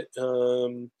 but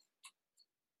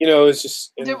it's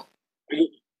just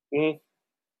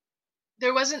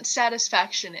there wasn't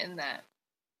satisfaction in that.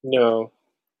 No,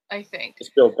 I think it's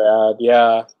feel bad.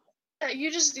 Yeah,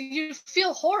 you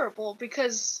feel horrible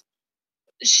because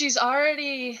she's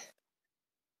already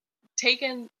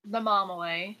taken the mom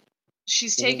away.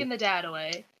 She's taken the dad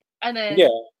away, and then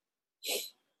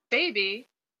baby,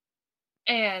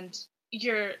 and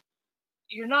you're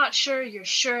not sure. You're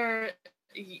sure.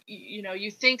 You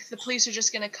think the police are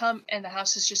just going to come and the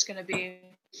house is just going to be,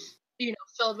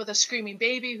 filled with a screaming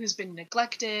baby who's been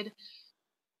neglected.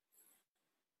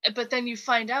 But then you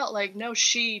find out, no,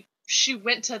 she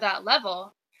went to that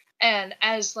level, and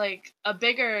as a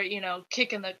bigger,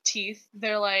 kick in the teeth,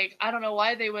 they're like, I don't know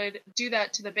why they would do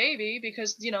that to the baby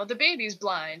because the baby's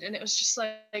blind, and it was just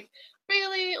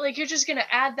really, you're just gonna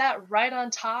add that right on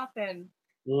top and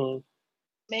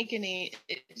make any.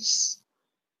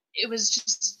 It was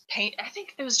just pain. I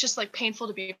think it was just painful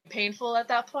to be painful at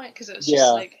that point because it was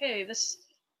just hey, this.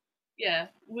 Yeah,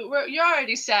 you're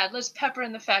already sad. Let's pepper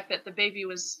in the fact that the baby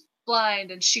was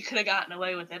blind and she could have gotten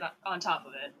away with it on top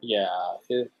of it.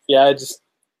 That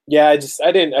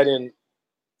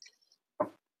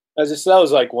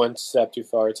was one step too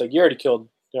far. It's you already killed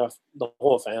the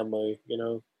whole family,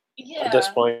 at this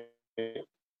point.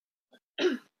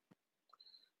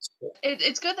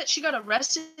 It's good that she got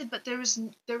arrested, but there was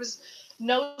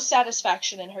no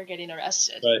satisfaction in her getting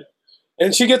arrested. Right.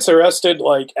 And she gets arrested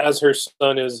as her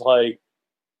son is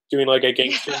doing a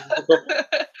gangster.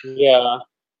 Yeah.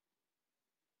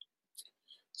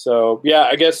 So yeah,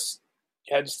 I guess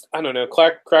I don't know.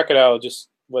 Crocodile just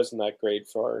wasn't that great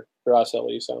for us, at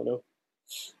least. I don't know.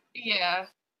 Yeah.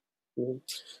 Mm-hmm.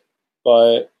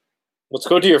 But let's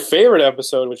go to your favorite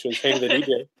episode, which was Hang the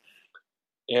DJ.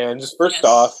 And just first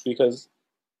off, because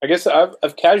I guess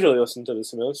I've casually listened to the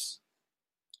Smiths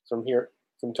from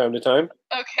time to time.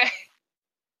 Okay.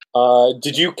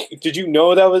 Did you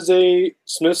know that was a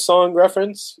Smith song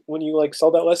reference when you saw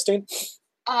that listing?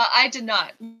 I did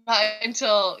not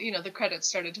until the credits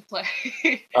started to play.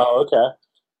 Oh, okay.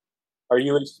 Are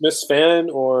you a Smiths fan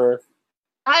or?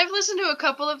 I've listened to a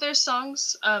couple of their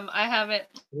songs. I haven't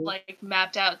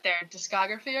mapped out their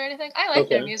discography or anything. I like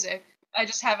their music. I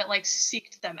just haven't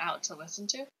seeked them out to listen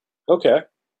to. Okay,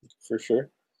 for sure.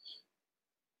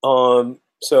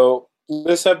 So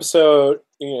this episode,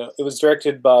 it was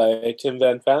directed by Tim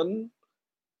Van Patten,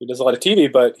 who does a lot of TV,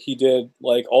 but he did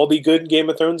all the good Game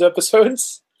of Thrones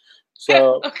episodes.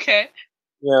 So okay.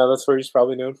 Yeah, that's what he's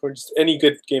probably known for. Just any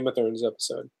good Game of Thrones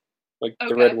episode,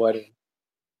 the Red Wedding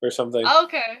or something.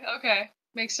 Okay,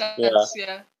 makes sense. Yeah.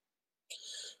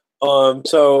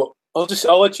 So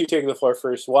I'll let you take the floor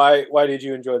first. Why did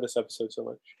you enjoy this episode so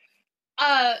much?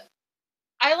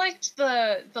 I liked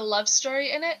the love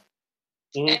story in it,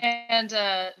 and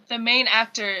the main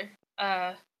actor.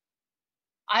 I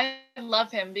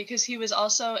love him because he was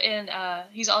also in.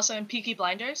 He's also in Peaky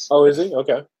Blinders. Oh, is he?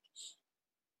 Okay.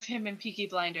 Him in Peaky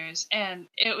Blinders, and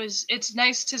it's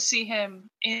nice to see him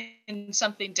in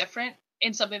something different,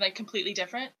 in something completely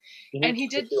different. And he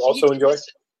did. Did you also enjoy?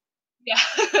 Yeah,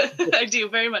 I do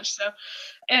very much so.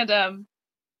 And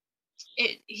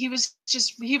he was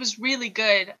really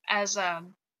good as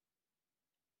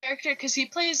character because he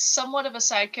plays somewhat of a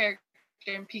side character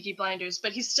in Peaky Blinders,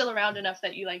 but he's still around enough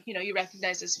that you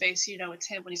recognize his face, it's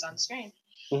him when he's on screen.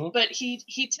 Mm-hmm. But he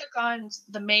took on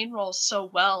the main role so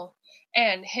well,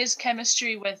 and his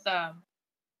chemistry with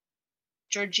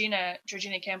Georgina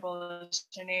Campbell is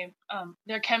her name.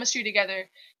 Their chemistry together,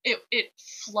 it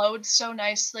flowed so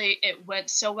nicely. It went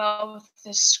so well with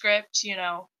the script,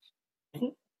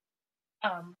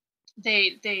 Mm-hmm.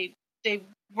 They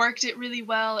worked it really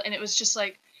well, and it was just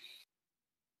like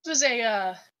it was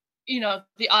a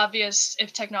the obvious,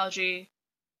 if technology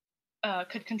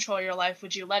could control your life,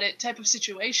 would you let it type of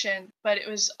situation. But it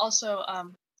was also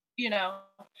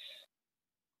would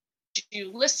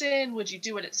you listen, would you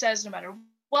do what it says no matter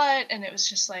what? And it was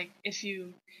just like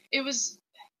it was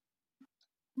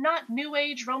not new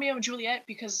age Romeo and Juliet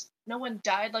because no one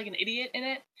died like an idiot in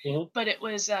it. Mm-hmm. But it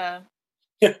was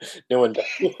no one died.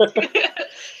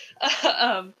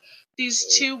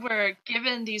 These two were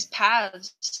given these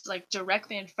paths like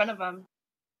directly in front of them.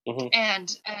 Mm-hmm.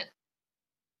 And at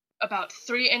about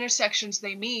 3 intersections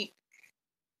they meet,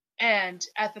 and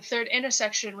at the 3rd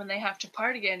intersection when they have to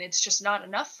part again, it's just not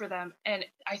enough for them. And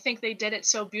I think they did it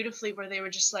so beautifully where they were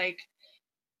just like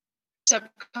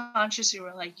subconsciously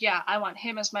were like, yeah, I want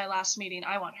him as my last meeting,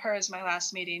 I want her as my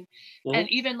last meeting. Mm-hmm. And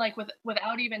even like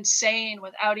without even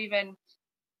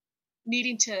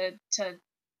needing to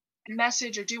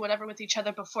message or do whatever with each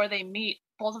other before they meet,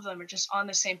 both of them are just on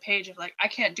the same page of like, I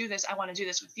can't do this, I want to do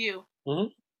this with you. Mm-hmm.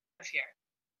 Here.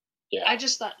 Yeah. I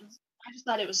just thought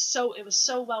it was so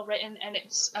well written, and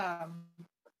it's on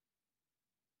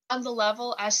the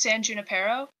level as San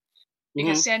Junipero,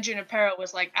 because mm-hmm. San Junipero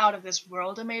was like out of this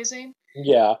world amazing.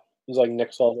 Yeah, it was like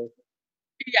next level.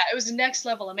 Yeah, it was next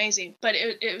level amazing, but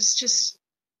it was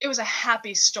a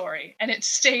happy story, and it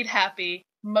stayed happy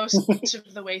most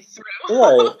of the way through.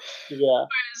 Right. Yeah.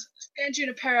 Whereas San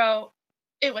Junipero,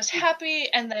 it was happy,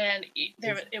 and then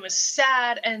it was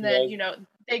sad, and then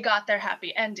they got their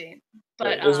happy ending.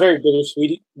 But it was very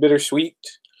bittersweet.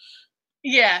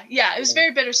 Yeah, it was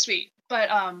very bittersweet. But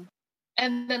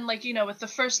and then with the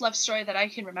first love story that I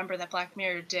can remember that Black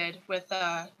Mirror did with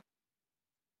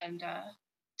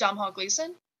Domhnall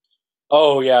Gleeson.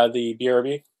 Oh yeah, the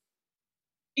BRB.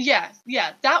 Yeah,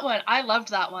 that one, I loved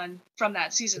that one from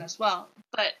that season as well.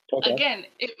 But again,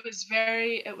 it was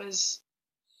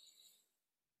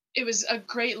a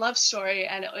great love story,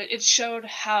 and it showed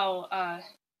how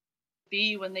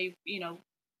be when they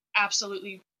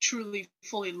absolutely truly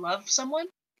fully love someone,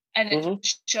 and it mm-hmm.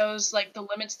 shows like the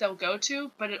limits they'll go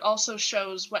to, but it also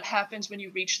shows what happens when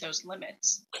you reach those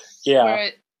limits. Yeah.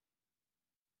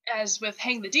 As with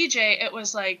Hang the DJ, it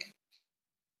was like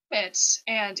limits,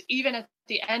 and even at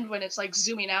the end when it's like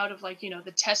zooming out of like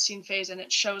the testing phase, and it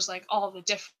shows like all the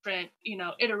different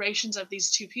iterations of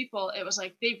these two people, it was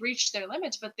like they reached their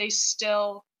limits, but they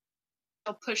still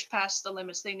pushed past the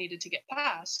limits they needed to get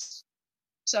past.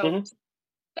 So mm-hmm.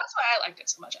 That's why I liked it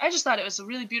so much. I just thought it was a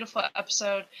really beautiful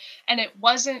episode, and it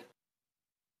wasn't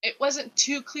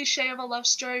too cliche of a love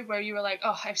story where you were like,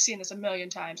 oh, I've seen this a million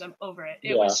times, I'm over it.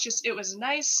 It was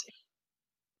nice,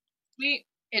 sweet.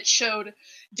 It showed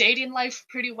dating life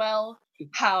pretty well.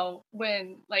 How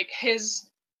when like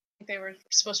they were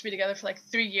supposed to be together for like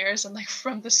 3 years, and like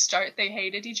from the start they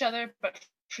hated each other, but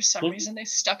for some mm-hmm. reason they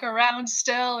stuck around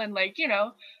still, and like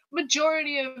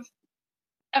majority of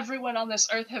everyone on this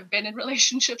earth have been in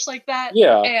relationships like that.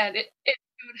 Yeah. And it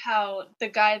showed how the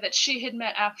guy that she had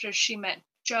met after she met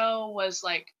Joe was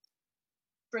like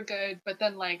for good, but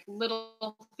then like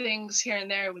little things here and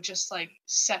there would just like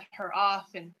set her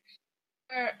off, and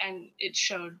it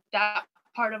showed that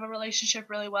part of a relationship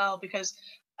really well, because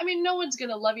I mean, no one's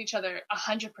gonna love each other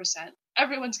 100%.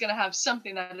 Everyone's gonna have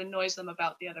something that annoys them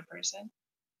about the other person.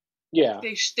 Yeah.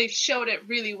 They showed it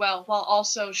really well, while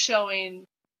also showing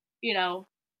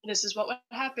this is what would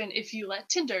happen if you let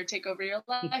Tinder take over your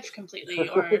life completely,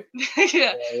 or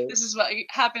yeah, this is what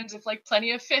happens if like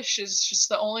Plenty of Fish is just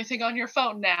the only thing on your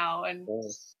phone now, and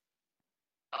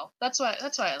that's why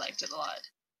I liked it a lot.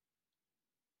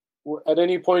 At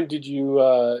any point, did you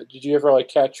ever like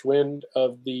catch wind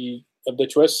of the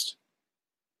twist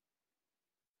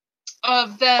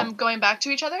of them going back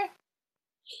to each other?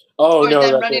 Oh, or no,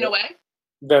 them running away?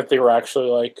 That they were actually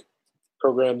like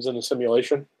programs in a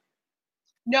simulation.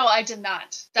 No, I did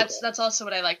not. That's also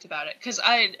what I liked about it, because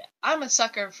I'm a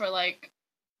sucker for like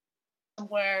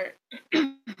somewhere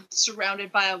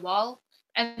surrounded by a wall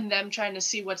and them trying to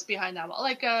see what's behind that wall,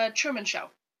 like a Truman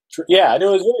Show. Yeah, it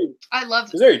was very. I love.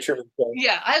 It was very Truman Show.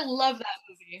 Yeah, I love that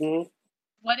movie. Mm-hmm.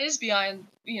 what is behind,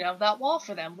 that wall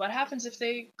for them? What happens if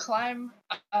they climb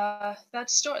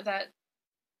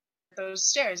those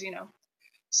stairs?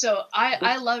 So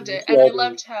I loved it, and I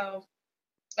loved how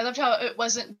it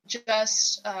wasn't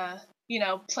just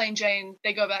plain Jane.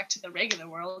 They go back to the regular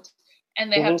world,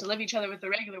 and they have to live each other with the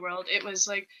regular world. It was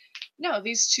like, no,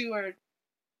 these two are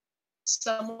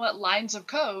somewhat lines of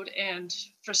code, and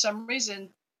for some reason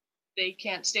they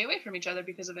can't stay away from each other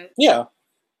because of it. Yeah.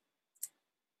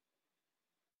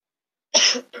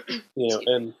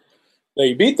 And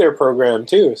they beat their program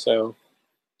too, so.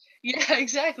 Yeah,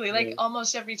 exactly. Like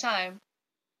almost every time.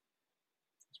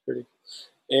 It's pretty.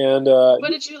 And what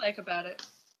did you like about it?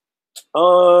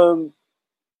 Well,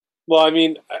 I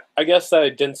mean, I guess I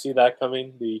didn't see that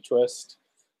coming, the twist.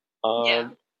 Yeah.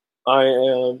 I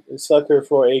am a sucker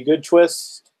for a good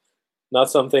twist,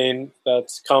 not something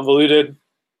that's convoluted,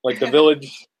 like The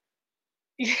Village.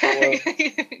 Yeah.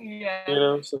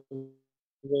 Yeah.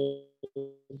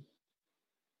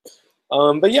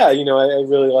 But yeah, I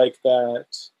really like that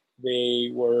they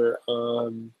were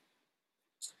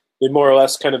they more or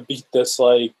less kind of beat this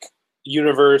like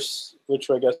universe, which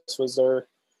I guess was their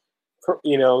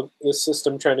this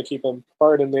system trying to keep them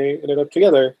apart, and they ended up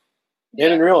together,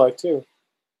 and in real life too.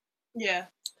 Yeah.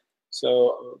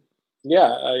 So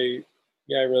I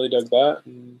really dug that.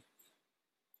 And,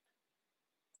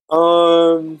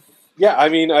 yeah, I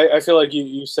mean, I feel like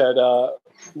you said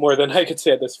more than I could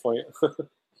say at this point.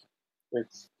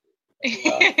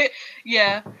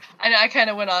 Yeah, I kind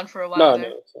of went on for a while.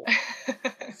 No,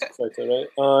 it's all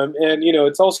right. And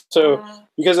it's also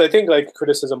because I think like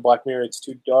criticism Black Mirror, it's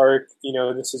too dark.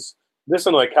 This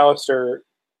one like Callister.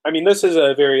 I mean, this is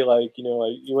a very like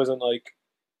he wasn't like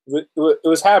it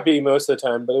was happy most of the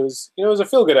time, but it was a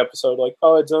feel good episode like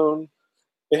Twilight Zone.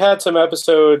 They had some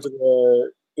episodes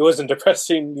where it wasn't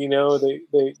depressing. They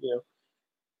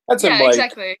had some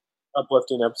exactly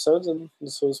uplifting episodes, and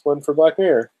this was one for Black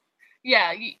Mirror.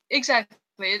 Yeah,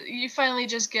 exactly. You finally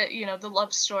just get, the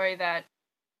love story that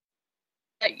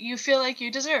you feel like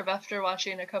you deserve after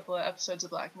watching a couple of episodes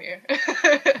of Black Mirror.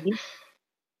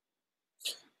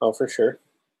 Oh, for sure.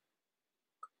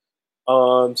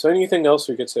 So anything else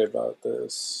we could say about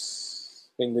this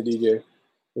thing, the DJ?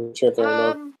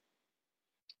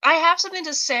 I have something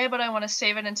to say, but I want to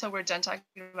save it until we're done talking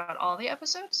about all the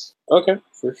episodes. Okay,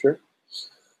 for sure.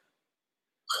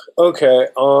 Okay,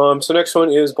 so next one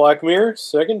is Black Mirror,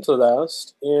 second to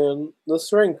last, and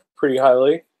this ranked pretty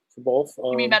highly for both.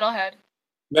 You mean Metalhead?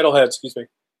 Metalhead, excuse me.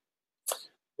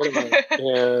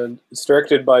 And it's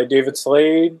directed by David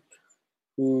Slade,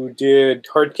 who did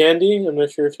Hard Candy. I'm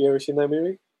not sure if you ever seen that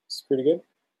movie. It's pretty good.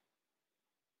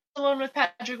 The one with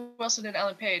Patrick Wilson and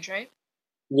Ellen Page, right?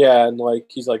 Yeah, and like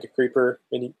he's like a creeper,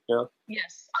 and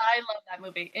Yes, I love that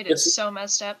movie. It's so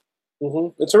messed up.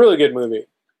 Mm-hmm. It's a really good movie.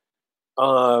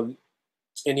 And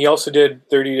he also did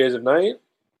 30 Days of Night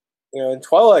and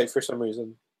Twilight for some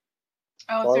reason.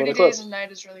 Oh, Twilight 30 Days of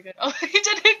Night is really good. Oh, he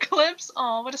did Eclipse.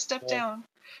 Oh, what a step down.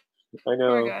 I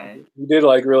know. He did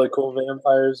like really cool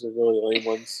vampires or really lame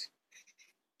ones.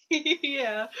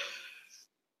 Yeah.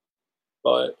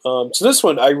 But so this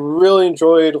one, I really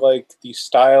enjoyed like the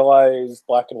stylized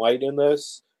black and white in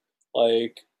this,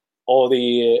 like all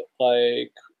the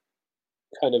like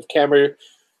kind of camera,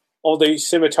 all the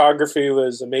cinematography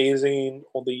was amazing.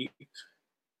 All the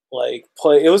like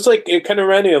play, it was like it kind of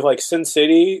reminded me of like Sin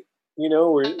City,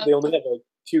 where they only have like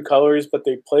 2 colors, but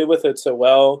they play with it so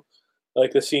well.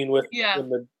 Like the scene with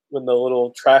when the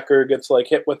little tracker gets like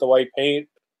hit with the white paint,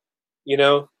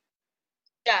 Yeah.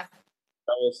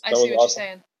 I see what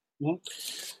awesome. You're saying.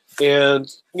 And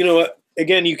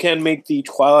again, you can make the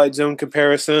Twilight Zone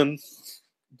comparison,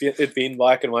 it being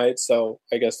black and white. So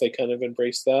I guess they kind of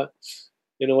embraced that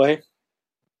in a way.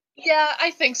 Yeah,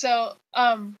 I think so.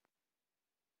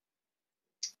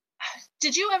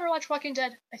 Did you ever watch Walking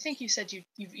Dead? I think you said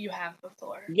you have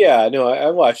before. Yeah, no, I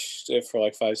watched it for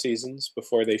like 5 seasons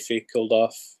before they fake killed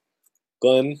off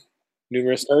Glenn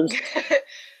numerous times.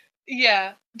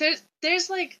 Yeah, there's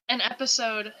like an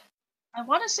episode. I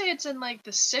want to say it's in like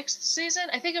the 6th season.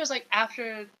 I think it was like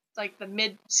after like the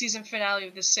mid-season finale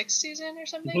of the 6th season or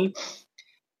something,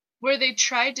 where they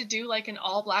tried to do like an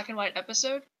all black and white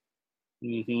episode,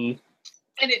 and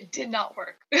it did not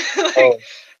work.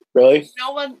 Really?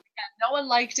 No one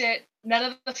liked it.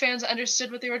 None of the fans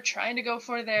understood what they were trying to go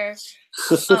for there.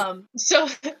 So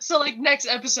like next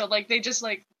episode, like they just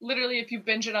like literally, if you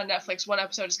binge it on Netflix, one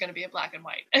episode is going to be in black and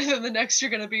white, and then the next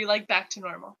you're going to be like back to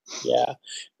normal. Yeah.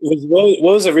 What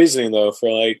was the reasoning though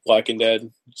for like Walking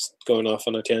Dead? Just going off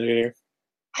on a tangent here.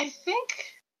 I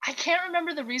can't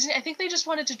remember the reason. I think they just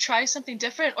wanted to try something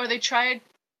different, or they tried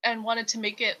and wanted to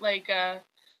make it like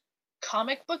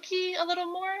comic booky a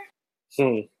little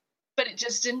more, but it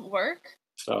just didn't work.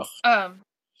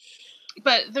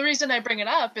 But the reason I bring it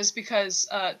up is because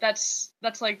that's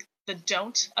like the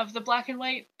don't of the black and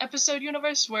white episode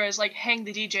universe, whereas like Hang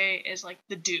the DJ is like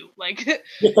the do. Like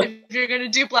if you're gonna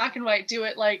do black and white, do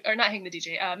it like, or not Hang the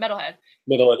DJ, Metalhead.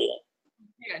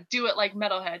 Yeah, do it like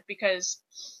Metalhead, because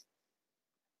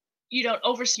you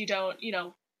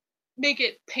don't make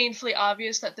it painfully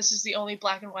obvious that this is the only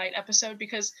black and white episode,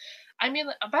 because I mean,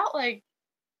 about like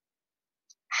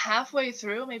halfway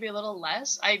through, maybe a little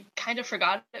less, I kind of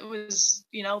forgot it was,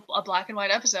 a black and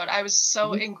white episode. I was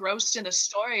so engrossed in the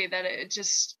story that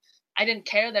I didn't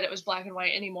care that it was black and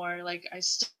white anymore. Like, I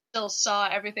still saw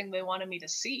everything they wanted me to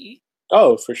see.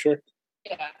 Oh, for sure.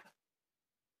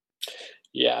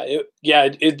 Yeah.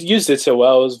 It used it so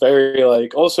well. It was very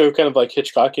like, also kind of like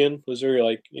Hitchcockian. It was very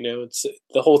like, it's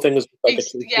the whole thing was like a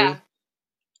true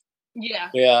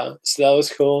yeah. So that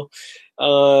was cool.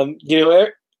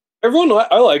 Everyone,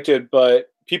 I liked it, but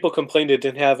people complained it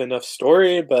didn't have enough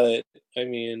story. But I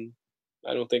mean,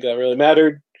 I don't think that really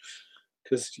mattered,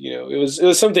 because it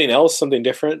was something else, something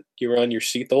different. You were on your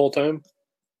seat the whole time.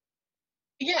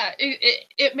 Yeah,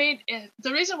 it made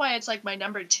the reason why it's like my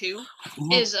number 2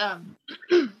 is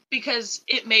because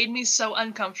it made me so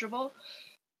uncomfortable.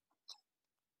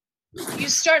 You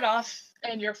start off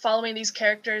and you're following these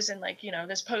characters in like,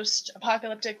 this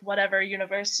post-apocalyptic whatever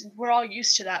universe. We're all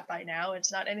used to that by now.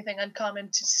 It's not anything uncommon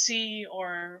to see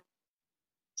or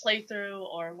play through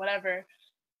or whatever.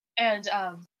 And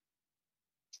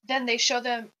then they show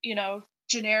them,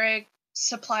 generic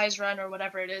supplies run or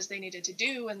whatever it is they needed to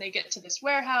do, and they get to this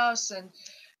warehouse, and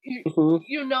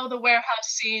the warehouse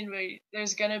scene where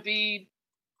there's gonna be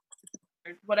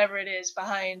whatever it is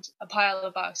behind a pile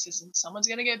of boxes, and someone's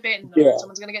gonna get bitten or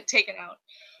someone's gonna get taken out.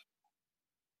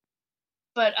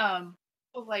 But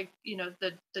like,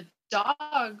 the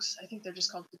dogs, I think they're just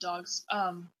called the dogs,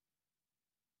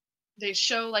 they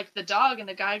show like the dog, and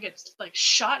the guy gets like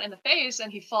shot in the face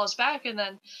and he falls back, and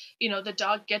then the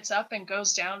dog gets up and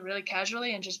goes down really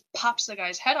casually and just pops the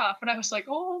guy's head off, and I was like,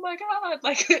 oh my god,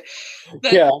 like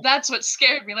that's what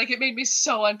scared me. Like, it made me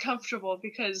so uncomfortable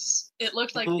because it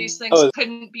looked like these things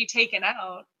couldn't be taken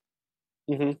out.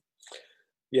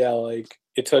 Yeah, like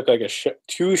it took like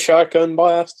 2 shotgun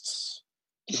blasts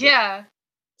to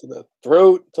the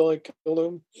throat to like kill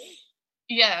him.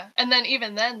 Yeah, and then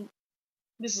even then,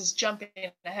 this is jumping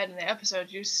ahead in the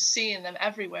episode, you're seeing them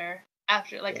everywhere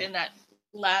after, like in that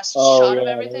last shot of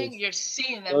everything, you're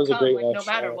seeing them come, like no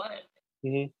matter what.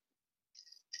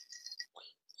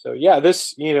 So yeah,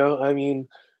 this, I mean,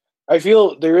 I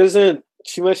feel there isn't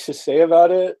too much to say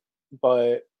about it,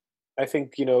 but I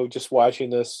think, just watching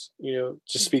this,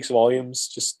 just speaks volumes.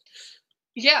 Just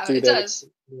it does.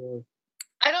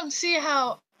 I don't see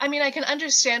how. I mean, I can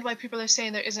understand why people are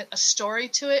saying there isn't a story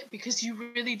to it, because you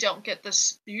really don't get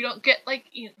this. You don't get like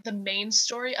the main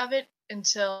story of it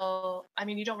until. I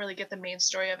mean, you don't really get the main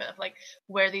story of it, of like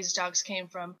where these dogs came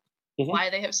from,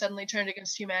 why they have suddenly turned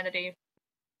against humanity,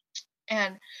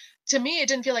 and to me, it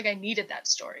didn't feel like I needed that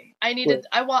story. I needed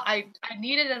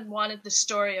and wanted the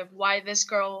story of why this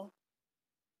girl,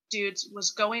 dude, was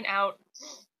going out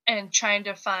and trying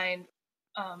to find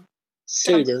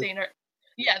something, or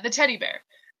the teddy bear.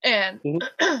 And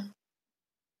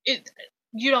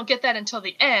you don't get that until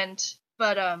the end,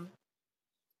 but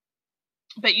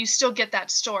you still get that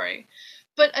story.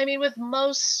 But I mean, with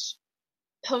most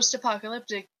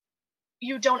post-apocalyptic,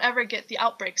 you don't ever get the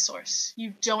outbreak source.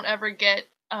 You don't ever get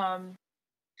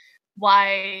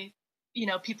why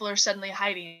people are suddenly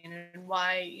hiding, and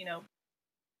why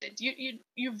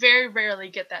you very rarely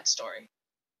get that story.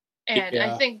 And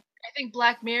I think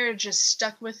Black Mirror just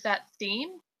stuck with that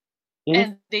theme.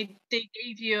 And they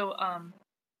gave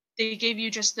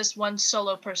you just this one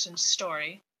solo person's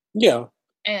story. Yeah.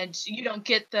 And you don't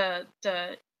get the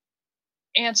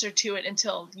answer to it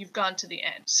until you've gone to the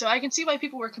end. So I can see why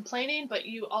people were complaining, but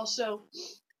you also,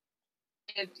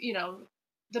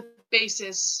 the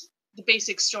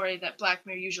basic story that Black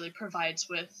Mirror usually provides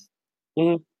with,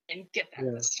 and get that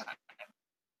this time.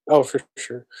 Oh, for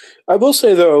sure. I will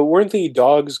say though, weren't the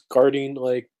dogs guarding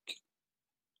like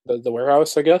the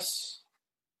warehouse, I guess?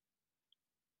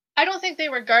 I don't think they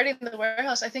were guarding the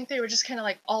warehouse. I think they were just kind of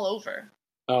like all over.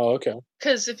 Oh, okay.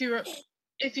 Because if you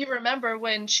remember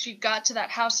when she got to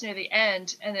that house near the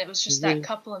end, and it was just that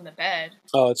couple in the bed.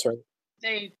 Oh, that's right.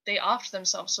 They offed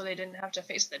themselves so they didn't have to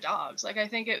face the dogs. Like, I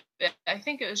think it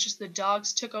was just the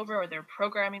dogs took over, or their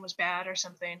programming was bad or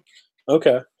something.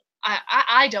 Okay.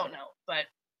 I don't know, but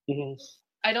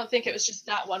I don't think it was just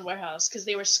that one warehouse, because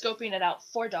they were scoping it out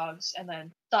for dogs and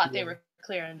then thought they were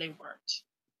clear and they weren't.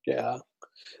 Yeah.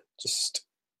 Just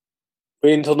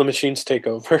wait until the machines take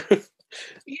over.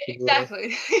 Yeah,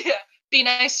 exactly. Yeah. Be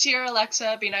nice to your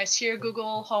Alexa. Be nice to your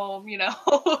Google Home.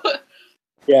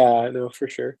 Yeah, I know for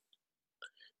sure.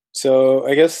 So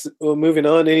I guess moving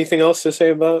on. Anything else to say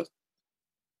about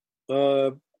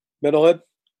Metalhead?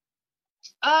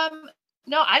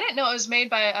 No, I didn't know it was made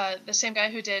by the same guy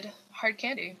who did Hard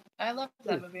Candy. I love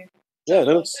that movie. So Yeah,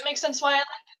 no, that makes sense why I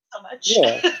liked it so much.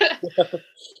 Yeah,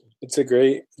 it's a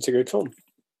great film.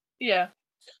 Yeah.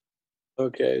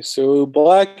 Okay, so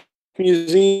Black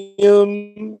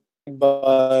Museum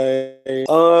by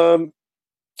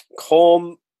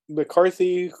Colm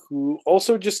McCarthy, who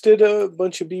also just did a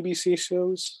bunch of BBC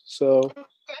shows. So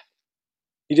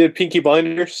he did Pinky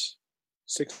Blinders,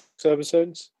 6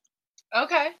 episodes.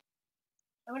 Okay.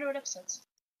 I wonder what episodes.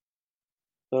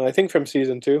 I think from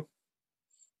season 2.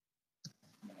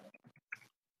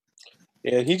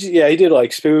 And he did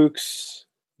like Spooks,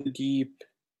 The Deep,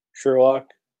 Sherlock.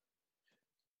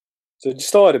 So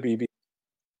just a lot of BBC.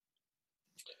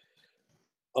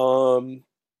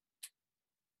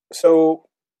 So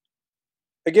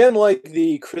again, like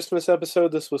the Christmas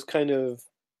episode, this was kind of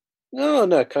no,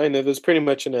 not kind of. It was pretty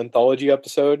much an anthology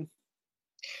episode.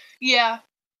 Yeah.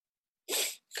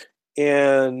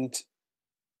 And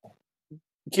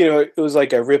it was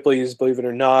like a Ripley's Believe It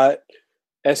or Not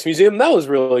S Museum. That was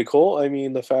really cool. I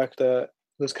mean, the fact that it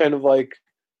was kind of like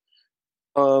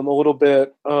a little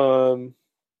bit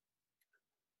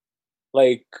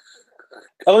like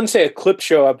I wouldn't say a clip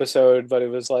show episode, but it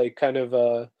was like kind of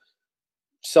a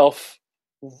self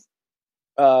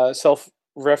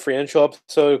referential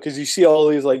episode because you see all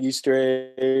these like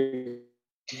Easter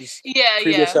eggs,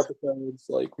 previous episodes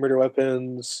like murder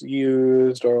weapons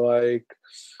used, or like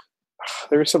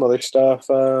there was some other stuff.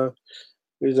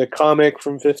 There's a comic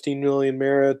from 15 Million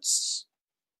Merits.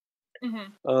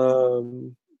 Mm-hmm.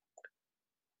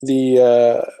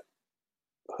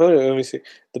 Let me see,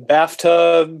 the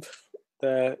bathtub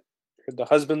that the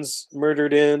husband's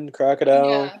murdered in,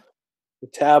 crocodile, the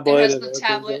tablet. It has the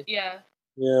tablet, yeah.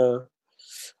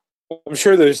 I'm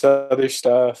sure there's other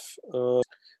stuff,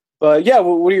 but yeah.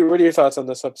 What are your thoughts on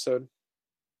this episode?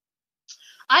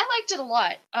 I liked it a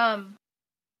lot.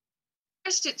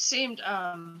 First, it seemed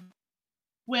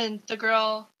when the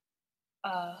girl,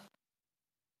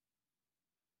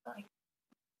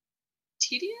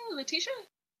 Letitia.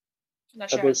 I'm not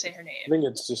sure how to say her name. I think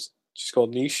it's she's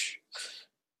called Niche.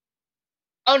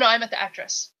 Oh no, I meant the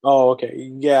actress. Oh, okay.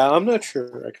 Yeah, I'm not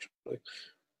sure actually.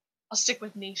 I'll stick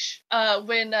with Niche.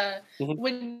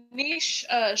 When Niche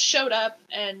showed up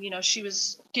and she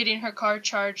was getting her car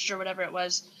charged or whatever it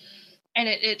was, and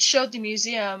it showed the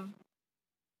museum,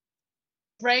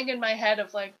 rang in my head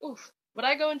of like, oof, would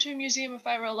I go into a museum if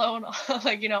I were alone,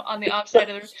 like on the outside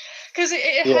of the, because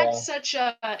it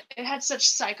had such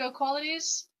psycho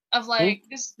qualities of like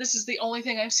this is the only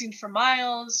thing I've seen for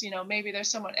miles. Maybe there's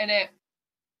someone in it.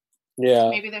 Yeah.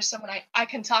 Maybe there's someone I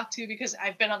can talk to because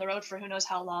I've been on the road for who knows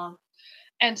how long.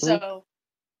 And so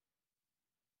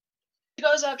she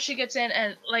goes up, she gets in,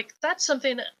 and like that's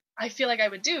something I feel like I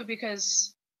would do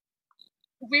because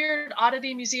weird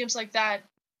oddity museums like that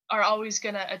are always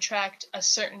going to attract a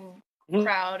certain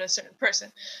crowd, a certain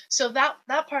person. So that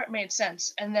part made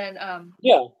sense. And then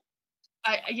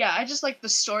I just liked the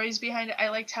stories behind it. I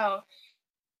liked how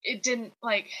it didn't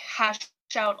like hash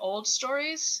out old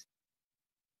stories.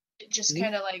 It just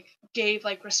kind of like gave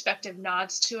like respective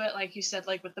nods to it, like you said,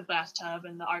 like with the bathtub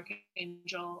and the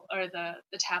archangel or the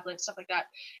tablet, stuff like that.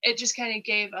 It just kind of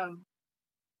gave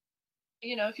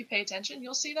if you pay attention,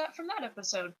 you'll see that from that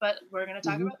episode. But we're going to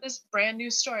talk about this brand new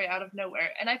story out of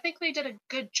nowhere, and I think they did a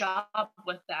good job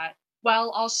with that, while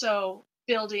also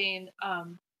building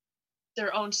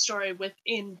their own story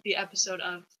within the episode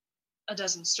of a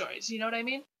dozen stories. You know what I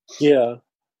mean? Yeah,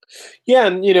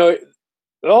 and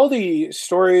all the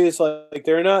stories, like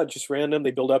they're not just random.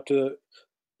 They build up to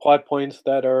plot points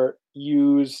that are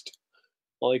used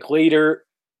like later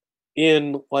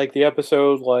in like the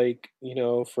episode, like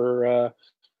for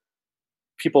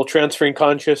people transferring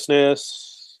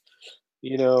consciousness,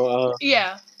 the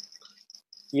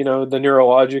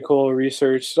neurological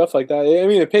research, stuff like that. I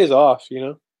mean, it pays off,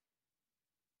 Yeah,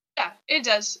 it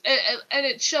does, and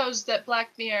it shows that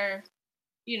Black Mirror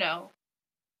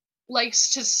likes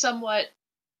to somewhat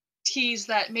tease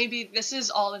that maybe this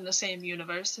is all in the same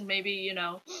universe, and maybe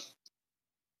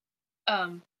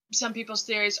some people's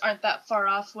theories aren't that far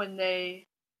off when they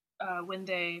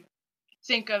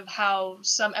think of how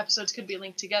some episodes could be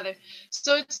linked together.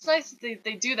 So it's nice that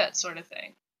they do that sort of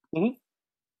thing.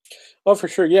 Oh, for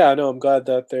sure. Yeah, no, I'm glad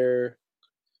that they're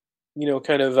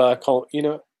kind of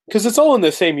because it's all in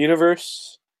the same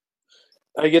universe.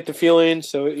 I get the feeling.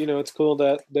 So it's cool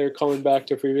that they're calling back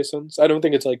to previous ones. I don't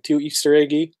think it's like too Easter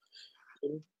eggy.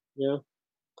 Yeah,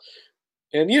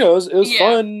 and it was Yeah.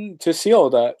 fun to see all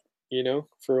that.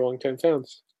 For longtime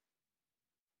fans.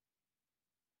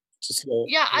 To see all,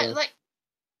 Yeah, yeah.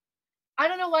 I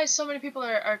don't know why so many people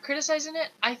are criticizing it.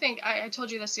 I think I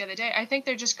told you this the other day. I think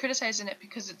they're just criticizing it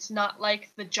because it's not like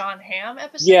the John Hamm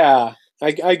episode. Yeah,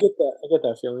 I get that. I get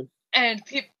that feeling. And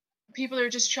people are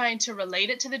just trying to relate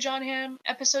it to the John Hamm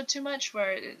episode too much,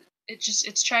 where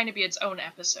it's trying to be its own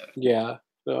episode. Yeah,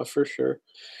 no, for sure.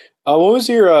 What was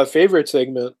your favorite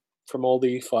segment from all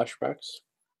the flashbacks?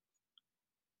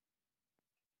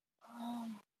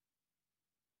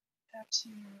 I have to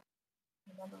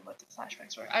remember what the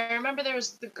flashbacks were. I remember there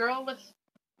was the girl with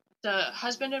the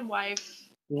husband and wife,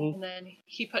 and then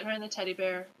he put her in the teddy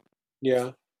bear.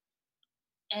 Yeah.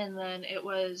 And then it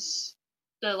was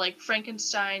the like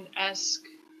Frankenstein-esque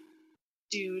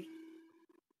dude.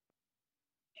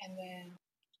 And then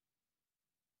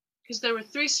because there were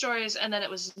 3 stories, and then it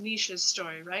was Nisha's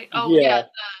story, right? Oh yeah,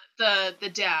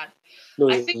 the dad. No,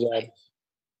 I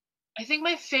think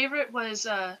my favorite was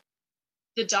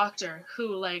the doctor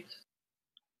who like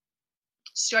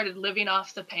started living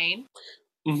off the pain.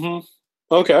 Mm-hmm.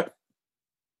 Okay.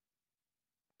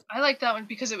 I like that one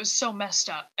because it was so messed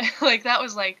up. Like that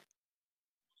was like.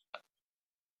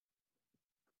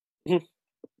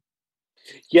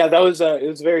 Yeah, that was it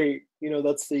was very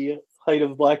that's the height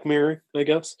of Black Mirror, I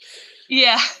guess.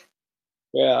 Yeah.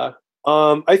 Yeah.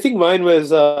 I think mine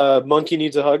was Monkey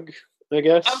Needs a Hug, I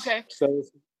guess. Okay. So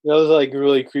that was like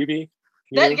really creepy.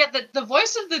 The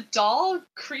voice of the doll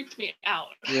creeped me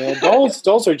out. Yeah,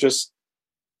 dolls are just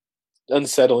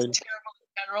unsettling. Terrible in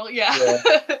general, yeah.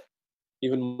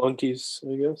 Even monkeys,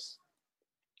 I guess.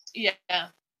 Yeah.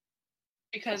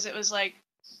 Because it was like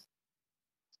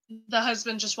the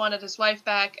husband just wanted his wife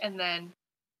back, and then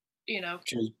yeah,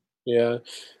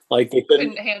 like they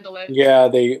couldn't handle it. Yeah,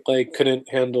 they like couldn't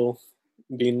handle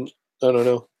being, I don't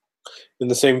know, in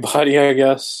the same body, I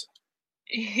guess.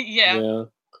 Yeah.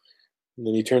 And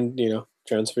then he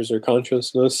transfers their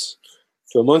consciousness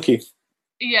to a monkey.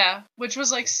 Yeah, which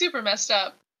was like super messed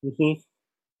up. Mm-hmm.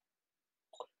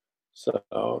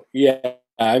 So yeah,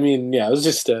 I mean, yeah, it was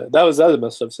just that was a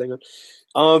messed up segment.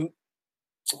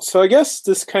 So I guess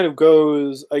this kind of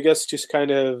goes, I guess, just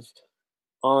kind of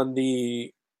on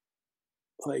the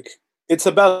like it's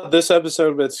about this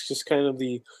episode, but it's just kind of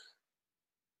the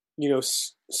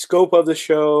scope of the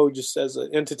show, just as an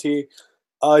entity.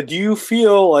 Do you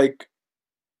feel like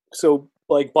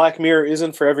Black Mirror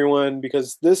isn't for everyone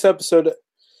because this episode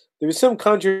there was some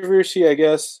controversy, I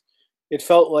guess. It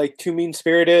felt like too mean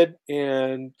spirited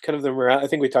and kind of I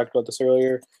think we talked about this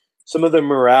earlier. Some of the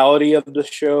morality of the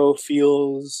show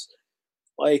feels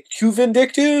like too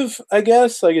vindictive, I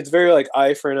guess. Like it's very like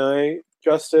eye for an eye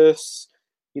justice.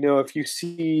 If you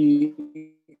see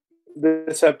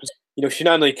this episode, she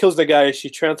not only kills the guy, she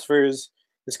transfers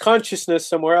his consciousness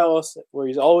somewhere else where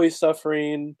he's always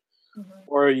suffering. Mm-hmm.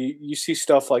 Or you see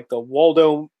stuff like the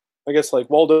Waldo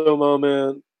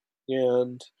moment,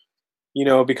 and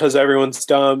because everyone's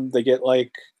dumb, they get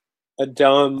like a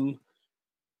dumb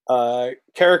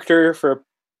character for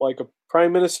like a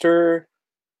prime minister,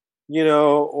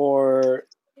 or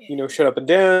shut up and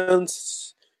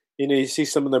dance. You see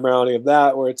some of the morality of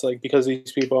that, where it's like because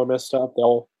these people are messed up,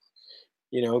 they'll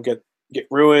get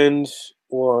ruined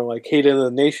or like hated in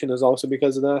the nation is also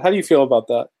because of that. How do you feel about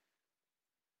that?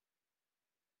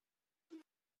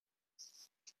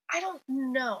 I don't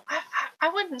know. I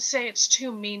wouldn't say it's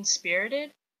too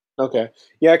mean-spirited. Okay.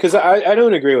 Yeah, because I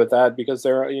don't agree with that because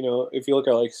there are, if you look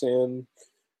at like San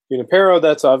Junipero,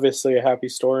 that's obviously a happy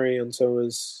story, and so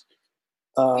is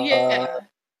so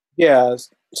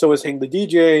is Hang the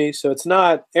DJ. So it's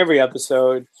not every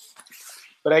episode,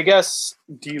 but I guess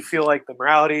do you feel like the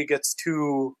morality gets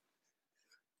too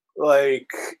like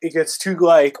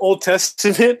Old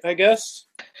Testament, I guess?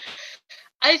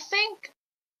 I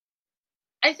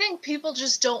think people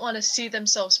just don't want to see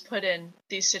themselves put in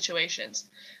these situations.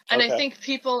 And okay. I think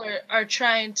people are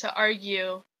trying to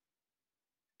argue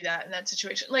that in that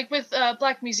situation. Like with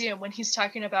Black Museum, when he's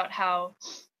talking about how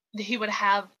he would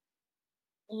have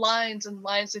lines and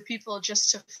lines of people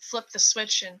just to flip the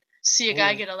switch and see a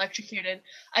guy get electrocuted.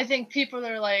 I think people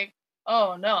are like,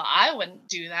 oh, no, I wouldn't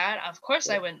do that. Of course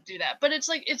I wouldn't do that. But it's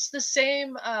like, it's the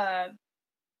same...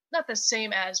 not the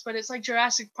same as, but it's like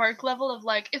Jurassic Park level of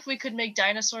like, if we could make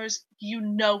dinosaurs,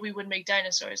 we would make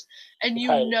dinosaurs. And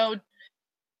dumbass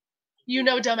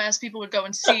people would go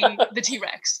and see the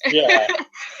T-Rex. Yeah.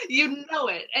 You know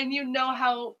it. And you know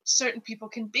how certain people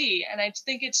can be. And I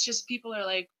think it's just people are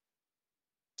like,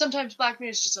 sometimes Black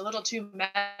Mirror is just a little too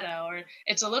meta, or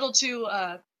it's a little too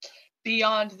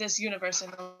beyond this universe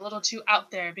and a little too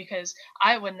out there, because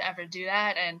I wouldn't ever do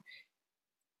that, and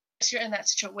you're in that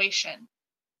situation.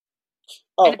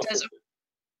 And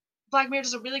Black Mirror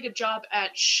does a really good job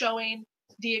at showing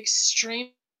the extremes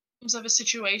of a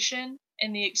situation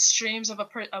and the extremes of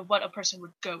what a person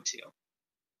would go to.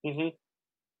 Mm-hmm.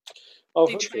 Oh,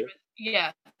 for sure.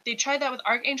 They tried that with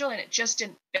Archangel, and it just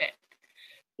didn't fit.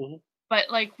 Mm-hmm. But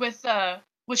like with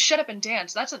Shut Up and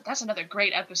Dance, that's another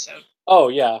great episode. Oh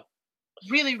yeah,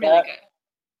 really good.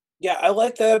 Yeah, I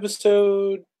like that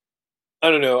episode. I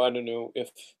don't know if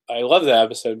I love that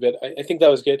episode, but I think that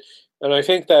was good, and I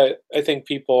think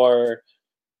people are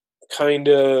kind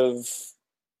of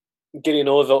getting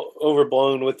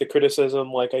overblown with the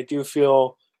criticism. Like, I do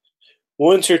feel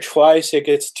once or twice it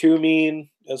gets too mean,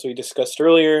 as we discussed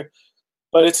earlier,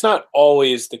 but it's not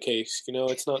always the case.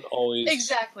 It's not always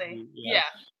exactly. Yeah.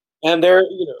 And they're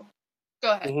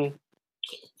go ahead. Mm-hmm.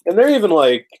 And they're even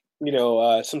like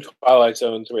some Twilight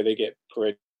Zones where they get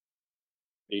pretty.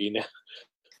 People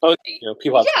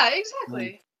have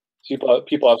exactly.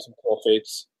 People have some cool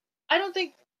fates. I don't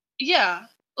think. Yeah.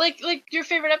 Like your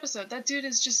favorite episode, that dude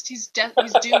is just he's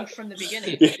doomed from the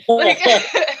beginning. Like,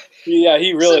 yeah,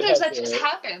 he really. Sometimes that just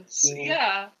happens. Mm-hmm.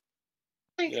 Yeah.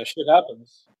 Like, shit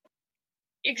happens.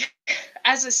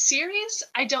 As a series,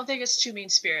 I don't think it's too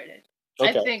mean-spirited.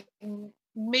 Okay. I think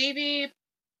maybe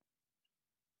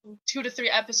 2 to 3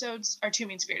 episodes are too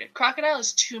mean-spirited. Crocodile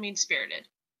is too mean-spirited.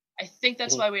 I think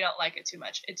that's why we don't like it too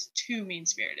much. It's too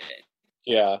mean-spirited.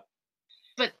 Yeah.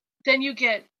 But then you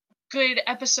get good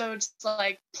episodes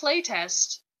like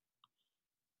Playtest,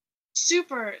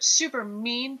 super, super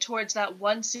mean towards that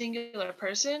one singular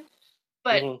person.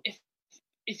 But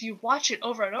if you watch it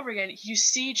over and over again, you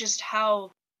see just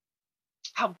how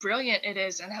brilliant it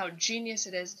is and how genius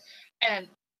it is. And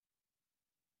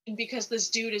because this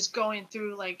dude is going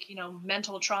through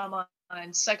mental trauma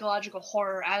and psychological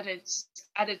horror at its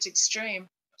extreme,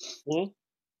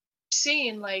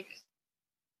 seeing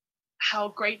how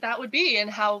great that would be, and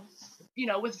how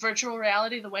with virtual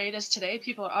reality the way it is today,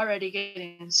 people are already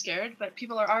getting scared, but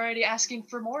people are already asking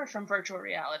for more from virtual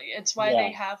reality. It's why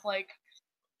they have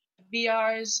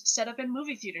VRs set up in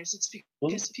movie theaters. It's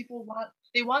because people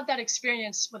want that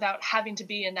experience without having to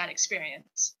be in that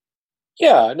experience.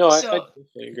 Yeah, no, I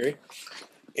definitely agree.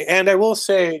 And I will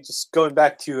say, just going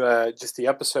back to just the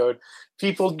episode,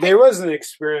 there was an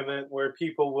experiment where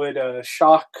people would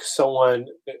shock someone,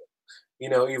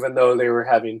 even though they were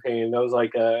having pain. That was I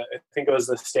think it was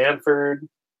the Stanford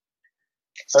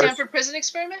prison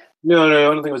experiment? No, I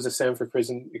don't think it was the Stanford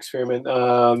prison experiment.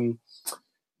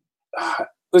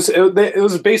 It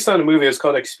was based on a movie. It was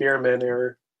called Experiment.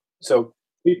 So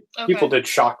people did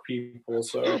shock people.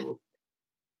 So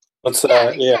let's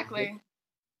exactly.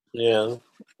 Yeah.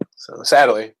 So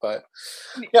sadly, but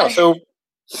yeah. So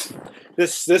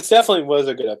this definitely was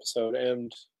a good episode,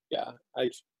 and yeah,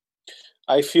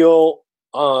 I feel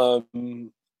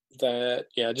that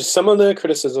just some of the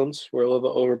criticisms were a little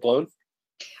bit overblown.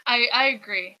 I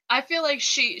agree. I feel like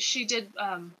she did.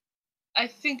 I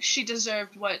think she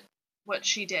deserved what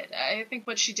she did. I think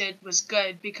what she did was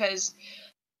good, because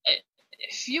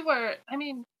if you were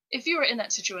in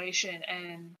that situation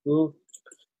and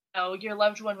your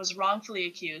loved one was wrongfully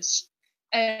accused,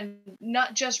 and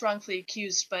not just wrongfully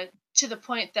accused, but to the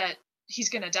point that he's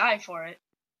gonna die for it.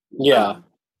 Yeah.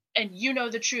 And you know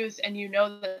the truth, and you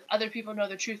know that other people know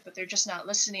the truth, but they're just not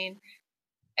listening.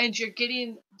 And you're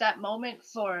getting that moment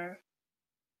for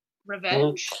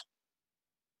revenge.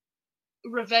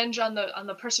 Revenge on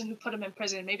the person who put him in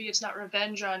prison. Maybe it's not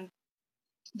revenge on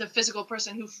the physical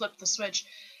person who flipped the switch,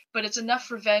 but it's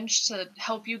enough revenge to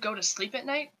help you go to sleep at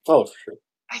night. Oh, for sure.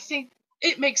 I think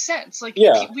it makes sense.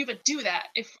 We would do that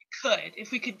if we could.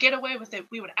 If we could get away with it,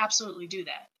 we would absolutely do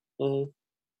that.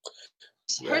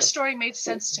 Her story made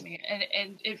sense to me,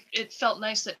 and it felt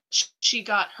nice that she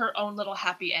got her own little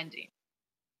happy ending.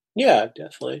 Yeah,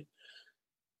 definitely.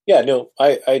 Yeah, no,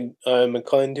 I'm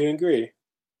inclined to agree.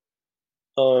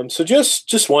 So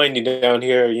just winding down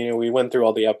here, we went through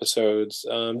all the episodes.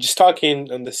 Just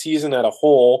talking on the season as a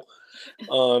whole.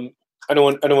 I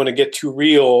don't want to get too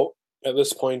real at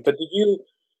this point, but did you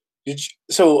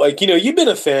so you've been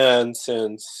a fan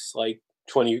since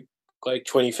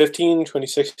 2015,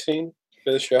 2016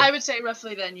 for the show? I would say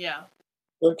roughly then, yeah.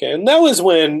 Okay, and that was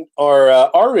when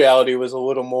our reality was a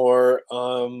little more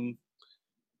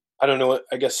I don't know,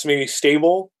 I guess maybe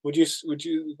stable. Would you is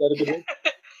that a good word?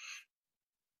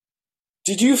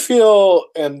 Did you feel,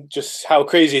 and just how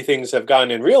crazy things have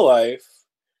gotten in real life,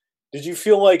 did you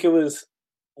feel like it was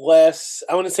less,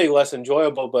 I wouldn't say less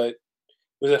enjoyable, but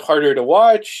was it harder to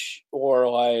watch, or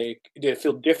like did it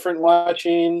feel different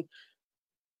watching?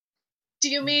 Do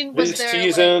you mean this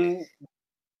season?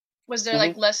 Was there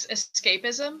like less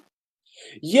escapism?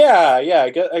 Yeah,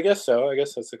 I guess so. I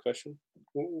guess that's the question.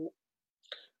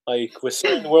 Like with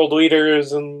certain world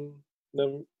leaders and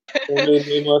them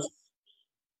nameless.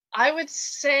 I would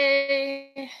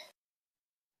say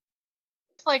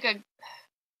like a.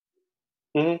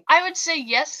 I would say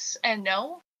yes and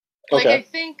no. Like I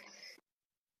think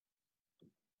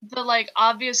the like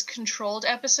obvious controlled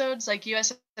episodes, like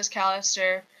USS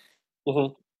Callister,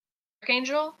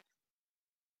 Archangel,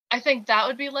 I think that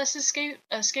would be less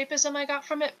escapism I got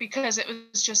from it, because it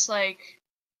was just like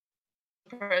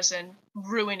a person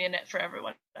ruining it for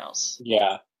everyone else.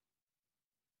 Yeah.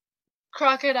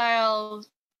 Crocodile,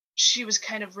 she was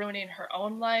kind of ruining her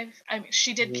own life. I mean,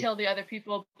 she did kill the other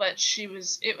people, but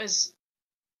it was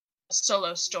a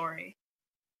solo story.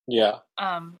 Yeah.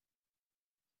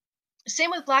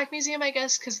 Same with Black Museum, I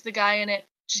guess, because the guy in it,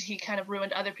 he kind of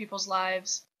ruined other people's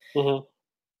lives. But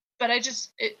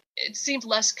it seemed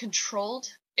less controlled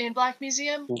in Black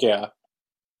Museum. Yeah.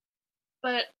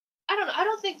 But I don't know. I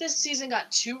don't think this season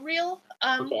got too real.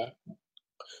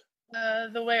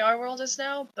 The way our world is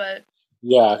now, but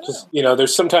yeah, because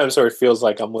there's sometimes where it feels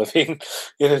like I'm living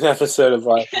in an episode of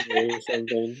Black Mirror or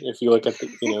something. If you look at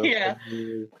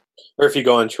the, or if you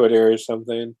go on Twitter or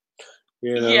something,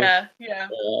 Yeah.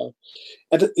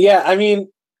 And, I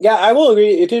mean, I will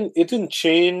agree. It didn't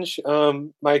change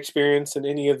my experience in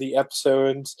any of the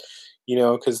episodes,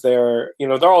 because they're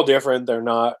all different. They're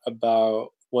not about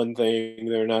one thing.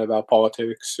 They're not about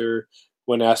politics or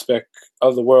one aspect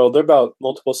of the world. They're about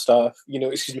multiple stuff.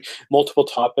 Multiple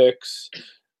topics.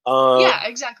 Yeah,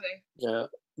 exactly. Yeah,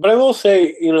 but I will say,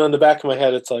 in the back of my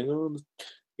head, it's like,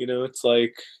 it's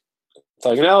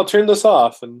like now I'll turn this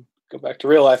off and go back to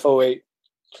real life. Oh wait.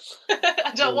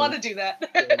 I don't want to do that.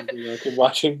 Keep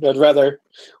watching. I'd rather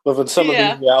live in some of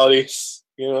these realities.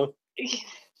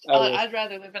 I'd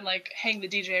rather live in like Hang the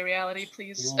DJ reality,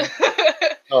 please.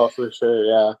 Oh, for sure,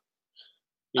 yeah.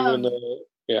 Even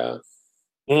yeah.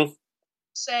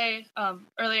 Say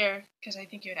earlier, because I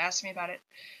think you had asked me about it,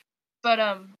 but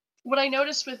what I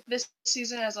noticed with this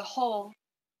season as a whole,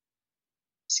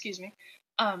 excuse me,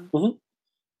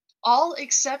 all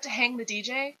except Hang the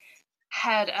DJ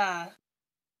had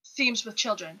themes with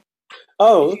children.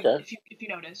 Oh, okay. If you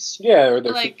noticed. Yeah, or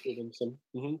they're like featured in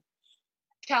some.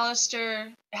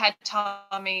 Callister had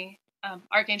Tommy,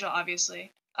 Archangel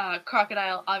obviously,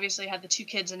 Crocodile obviously had the two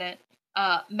kids in it,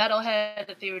 Metalhead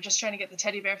that they were just trying to get the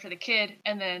teddy bear for the kid,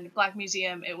 and then Black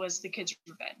Museum, it was the kid's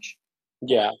revenge.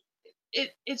 Yeah.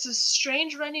 It's a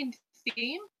strange running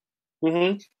theme.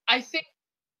 I think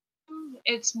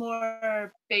it's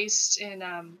more based in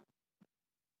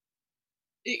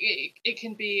it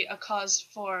can be a cause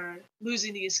for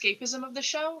losing the escapism of the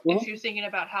show if you're thinking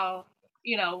about how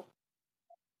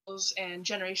and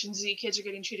Generation Z kids are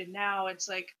getting treated now. It's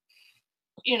like,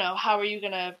 how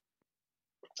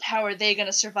are they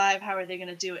gonna survive? How are they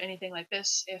gonna do anything like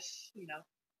this if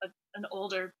an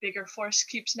older, bigger force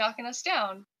keeps knocking us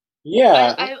down?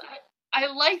 Yeah, I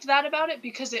liked that about it,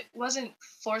 because it wasn't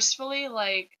forcefully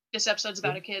like this episode's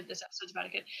about a kid, this episode's about a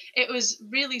kid. It was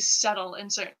really subtle in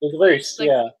certain ways.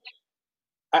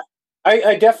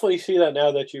 I definitely see that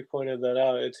now that you pointed that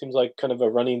out. It seems like kind of a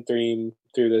running theme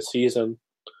through this season.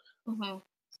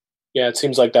 Yeah, it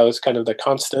seems like that was kind of the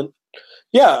constant.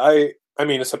 Yeah, I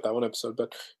mean, except that one episode,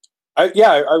 but I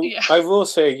will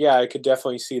say, I could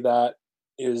definitely see that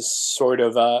is sort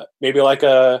of maybe like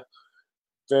a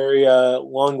very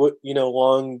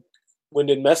long-winded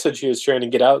message he was trying to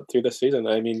get out through the season.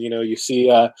 I mean, you see,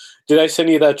 did I send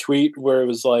you that tweet where it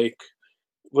was like,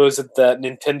 was it that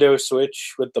Nintendo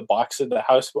Switch with the box in the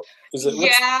house? Is it?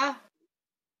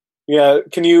 Yeah.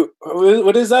 Can you?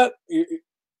 What is that?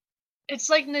 It's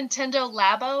like Nintendo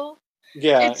Labo.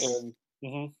 Yeah.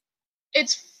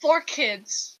 It's for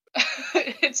kids.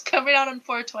 It's coming out on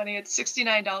 4/20. It's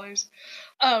 $69.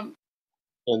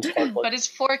 But it's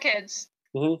for kids.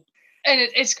 And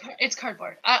it's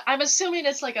cardboard. I'm assuming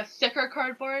it's like a thicker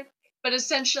cardboard, but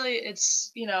essentially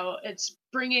it's it's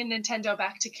bringing Nintendo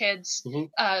back to kids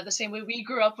the same way we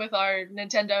grew up with our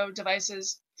Nintendo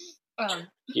devices.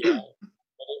 Yeah,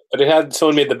 but it had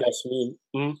someone made the best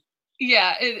meme.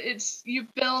 Yeah, it's you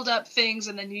build up things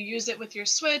and then you use it with your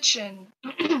Switch, and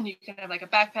you can have like a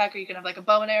backpack, or you can have like a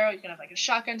bow and arrow, you can have like a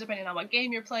shotgun depending on what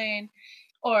game you're playing,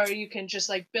 or you can just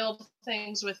like build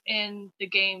things within the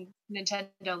game Nintendo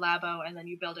Labo, and then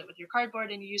you build it with your cardboard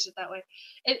and you use it that way.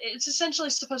 It's essentially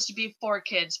supposed to be for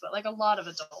kids, but like a lot of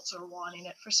adults are wanting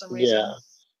it for some reason.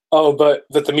 Oh, but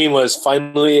the meme was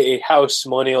finally a house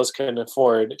millennials can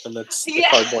afford, and that's the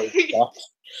cardboard stuff.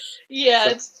 Yeah,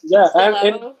 so, it's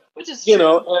and which is you true.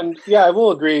 know, and yeah, I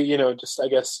will agree. You know, just I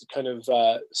guess kind of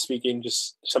speaking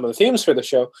just some of the themes for the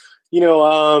show. You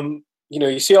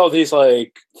see all these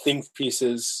like think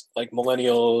pieces like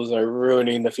millennials are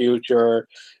ruining the future,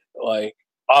 like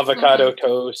avocado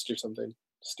toast or something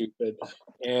stupid,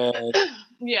 and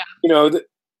yeah,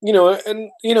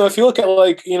 if you look at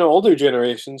like older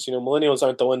generations, millennials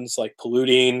aren't the ones like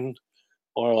polluting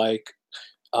or like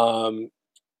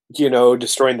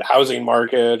destroying the housing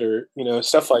market or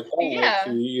stuff like that. Yeah,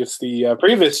 it's the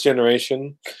previous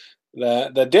generation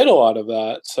that did a lot of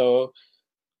that. So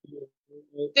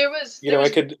there was I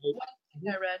could.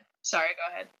 I read. Sorry,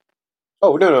 go ahead.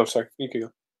 Oh no, sorry. You could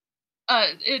go.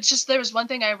 It's just there was one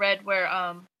thing I read where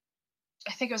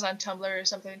I think it was on Tumblr or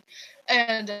something,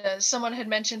 and someone had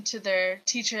mentioned to their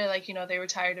teacher, like, they were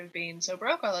tired of being so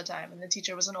broke all the time, and the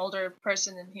teacher was an older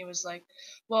person, and he was like,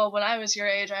 well, when I was your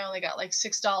age, I only got like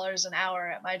 $6 an hour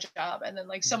at my job, and then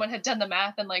like someone had done the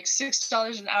math, and like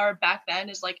 $6 an hour back then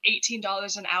is like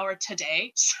 $18 an hour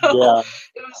today, so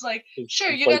it was like, sure,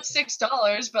 you got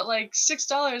 $6, but like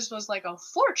 $6 was like a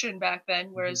fortune back then,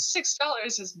 whereas $6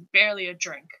 is barely a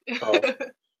drink. And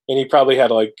he probably had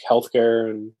like healthcare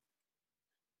and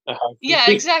yeah,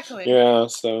 exactly. Yeah,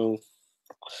 so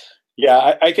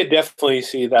yeah, I could definitely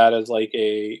see that as like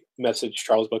a message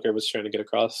Charles Booker was trying to get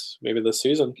across maybe this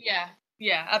season. Yeah,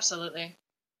 absolutely.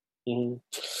 Mm-hmm.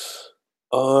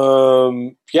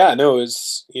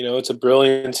 It's a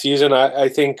brilliant season. I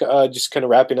think just kind of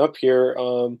wrapping up here,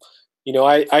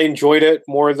 I enjoyed it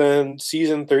more than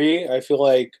season 3. I feel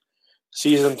like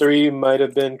season 3 might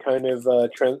have been kind of a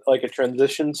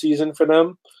transition season for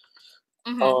them.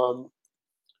 Mm-hmm.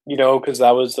 Because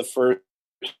that was the first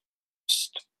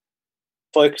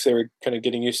Netflix. They were kind of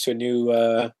getting used to a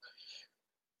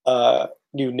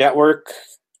new network.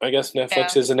 I guess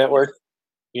Netflix is a network,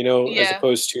 as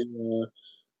opposed to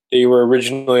they were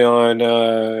originally on.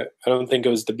 I don't think it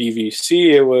was the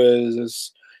BVC. It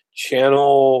was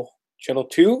Channel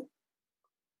 2.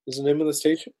 Is the name of the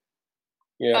station?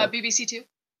 Yeah, BBC 2.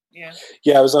 Yeah.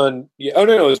 Yeah, it was on. Yeah. Oh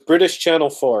no, it was British Channel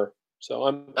 4. So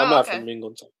I'm not from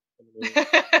England. So I don't know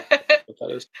what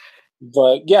that is.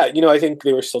 But yeah, I think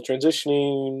they were still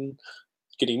transitioning,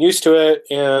 getting used to it,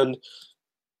 and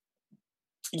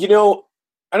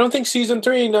I don't think season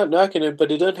 3, not knocking it,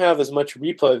 but it didn't have as much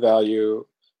replay value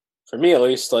for me, at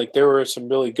least. Like there were some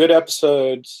really good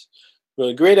episodes,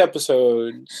 really great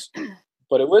episodes,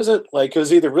 but it wasn't like it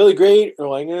was either really great or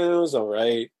like it was all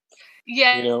right.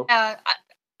 Yeah,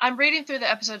 I'm reading through the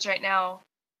episodes right now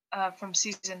from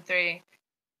season 3,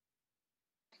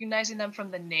 recognizing them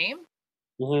from the name,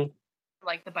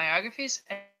 like the biographies,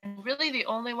 and really the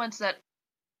only ones that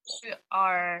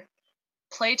are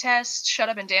Playtest, Shut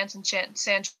Up and Dance, and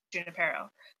San Junipero.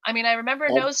 I mean, I remember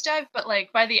Nosedive, but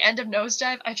like by the end of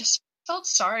Nosedive, I just felt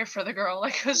sorry for the girl.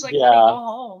 Like I was like, let me go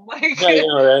home. Like,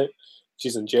 right?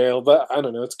 She's in jail, but I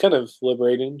don't know. It's kind of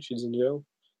liberating. She's in jail,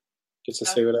 gets to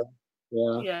say whatever.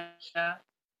 Yeah.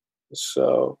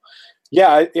 So,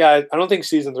 I don't think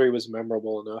season 3 was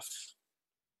memorable enough.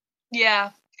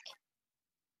 Yeah.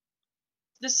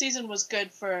 This season was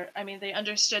good for, I mean, they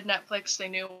understood Netflix, they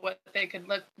knew what they could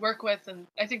work with, and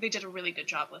I think they did a really good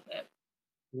job with it.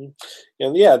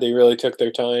 And yeah, they really took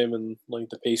their time and like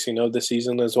the pacing of the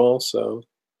season as well. So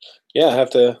yeah, I have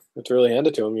to really hand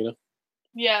it to them,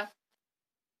 Yeah,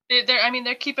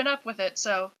 they're keeping up with it,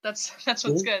 so that's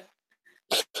what's good.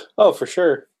 Oh, for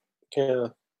sure. Yeah.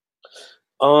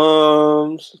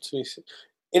 Let's see.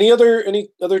 Any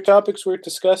other topics we're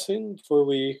discussing before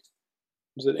we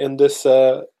end this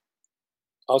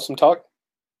awesome talk?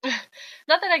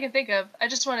 Not that I can think of. I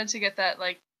just wanted to get that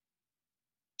like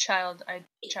child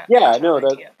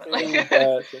idea. But like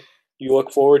you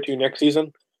look forward to next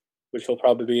season, which will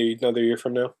probably be another year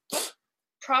from now.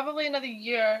 Probably another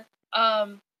year.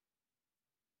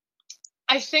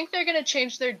 I think they're gonna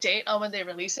change their date on when they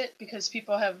release it because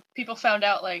people found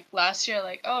out like last year,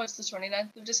 like, oh, it's the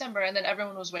 29th of December, and then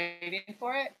everyone was waiting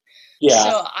for it. Yeah.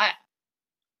 So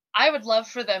I would love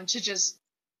for them to just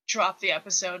drop the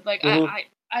episode. Like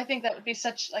I think that would be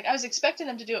such, like, I was expecting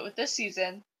them to do it with this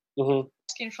season.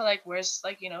 Asking for like where's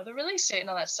like the release date and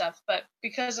all that stuff, but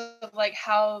because of like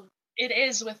how it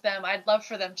is with them, I'd love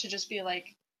for them to just be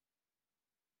like,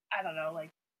 I don't know,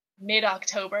 like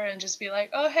mid-October and just be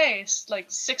like, oh hey, like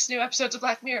 6 new episodes of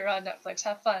Black Mirror on Netflix,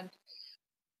 have fun.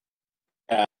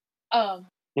 Yeah. I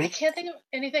can't think of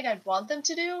anything I'd want them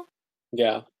to do.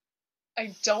 Yeah.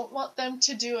 I don't want them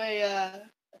to do a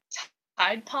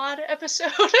Tide Pod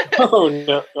episode. Oh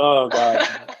no! Oh god!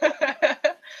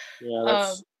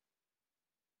 Yeah,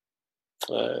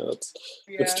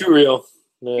 that's too real.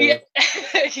 Yeah.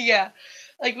 Yeah.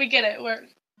 Like, we get it. We're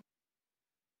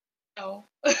no.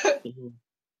 Mm-hmm.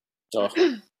 Oh.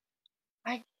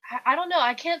 I don't know.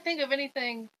 I can't think of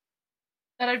anything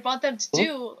that I'd want them to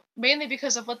do, mainly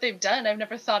because of what they've done. I've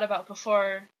never thought about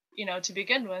before, to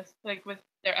begin with, like with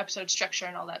their episode structure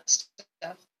and all that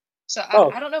stuff. So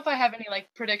I don't know if I have any like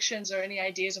predictions or any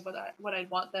ideas of what I'd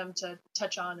want them to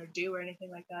touch on or do or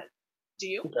anything like that. Do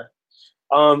you? Okay.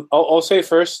 I'll say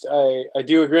first, I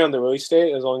do agree on the release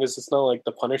date, as long as it's not like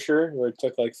The Punisher, where it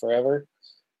took like forever.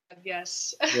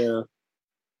 Yes. Yeah,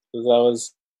 because that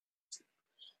was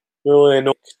really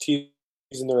annoying,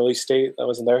 teasing the release date that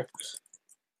wasn't there.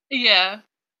 Yeah.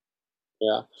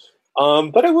 Yeah.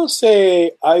 But I will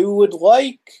say I would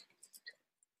like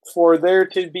for there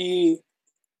to be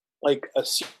like a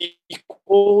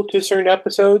sequel to certain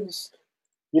episodes.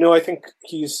 I think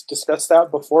he's discussed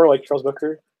that before, like Charles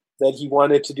Booker, that he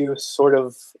wanted to do sort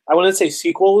of, I wouldn't say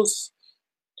sequels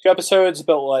to episodes,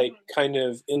 but like kind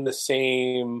of in the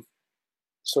same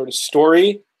sort of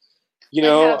story.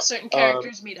 Have certain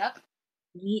characters meet up.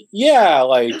 Yeah,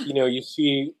 like you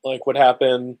see like what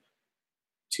happened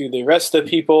to the rest of the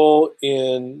people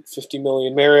in 50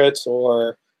 Million Merits,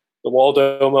 or the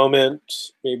Waldo moment,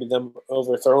 maybe them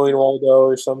overthrowing Waldo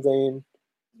or something.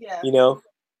 Yeah.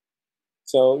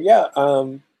 So yeah,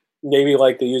 maybe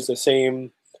like they use the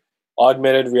same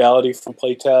augmented reality from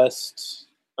playtest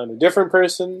on a different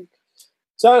person.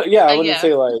 So yeah, I wouldn't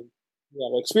say like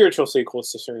spiritual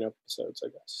sequels to certain episodes. I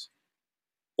guess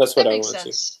that's what I want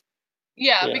to see.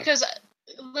 Yeah, because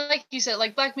like you said,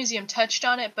 like Black Museum touched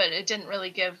on it, but it didn't really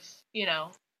give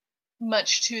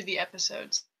much to the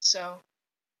episodes. So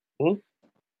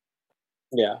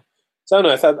yeah, so I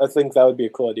don't know. I think that would be a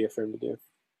cool idea for him to do.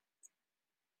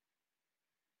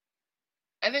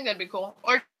 I think that'd be cool,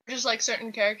 or just like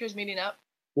certain characters meeting up.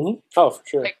 Mm-hmm. Oh, for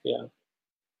sure. Yeah.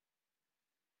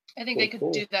 I think they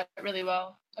could do that really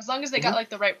well, as long as they got like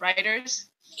the right writers.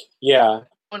 Yeah.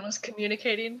 One was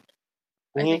communicating.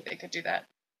 I think they could do that.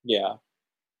 Yeah.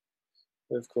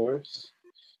 Of course.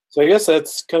 So I guess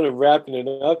that's kind of wrapping it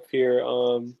up here.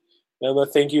 Emma,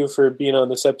 thank you for being on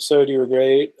this episode. You were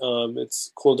great.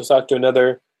 It's cool to talk to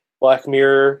another Black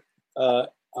Mirror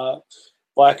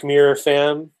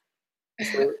fan.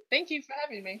 Thank you for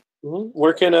having me.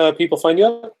 Where can people find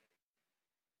you?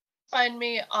 Find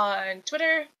me on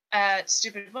Twitter at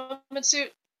Stupid Woman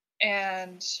Suit,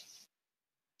 and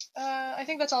I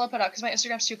think that's all I put out because my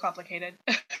Instagram's too complicated.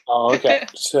 Oh, okay.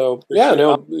 So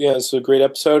it's a great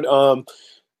episode.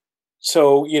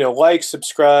 So like,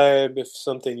 subscribe. If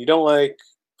something you don't like,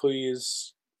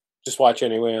 please just watch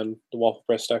anyway on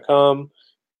thewafflepress.com.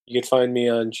 You can find me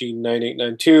on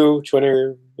G9892,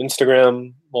 Twitter,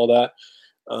 Instagram, all that.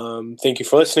 Thank you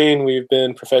for listening. We've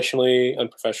been professionally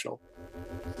unprofessional.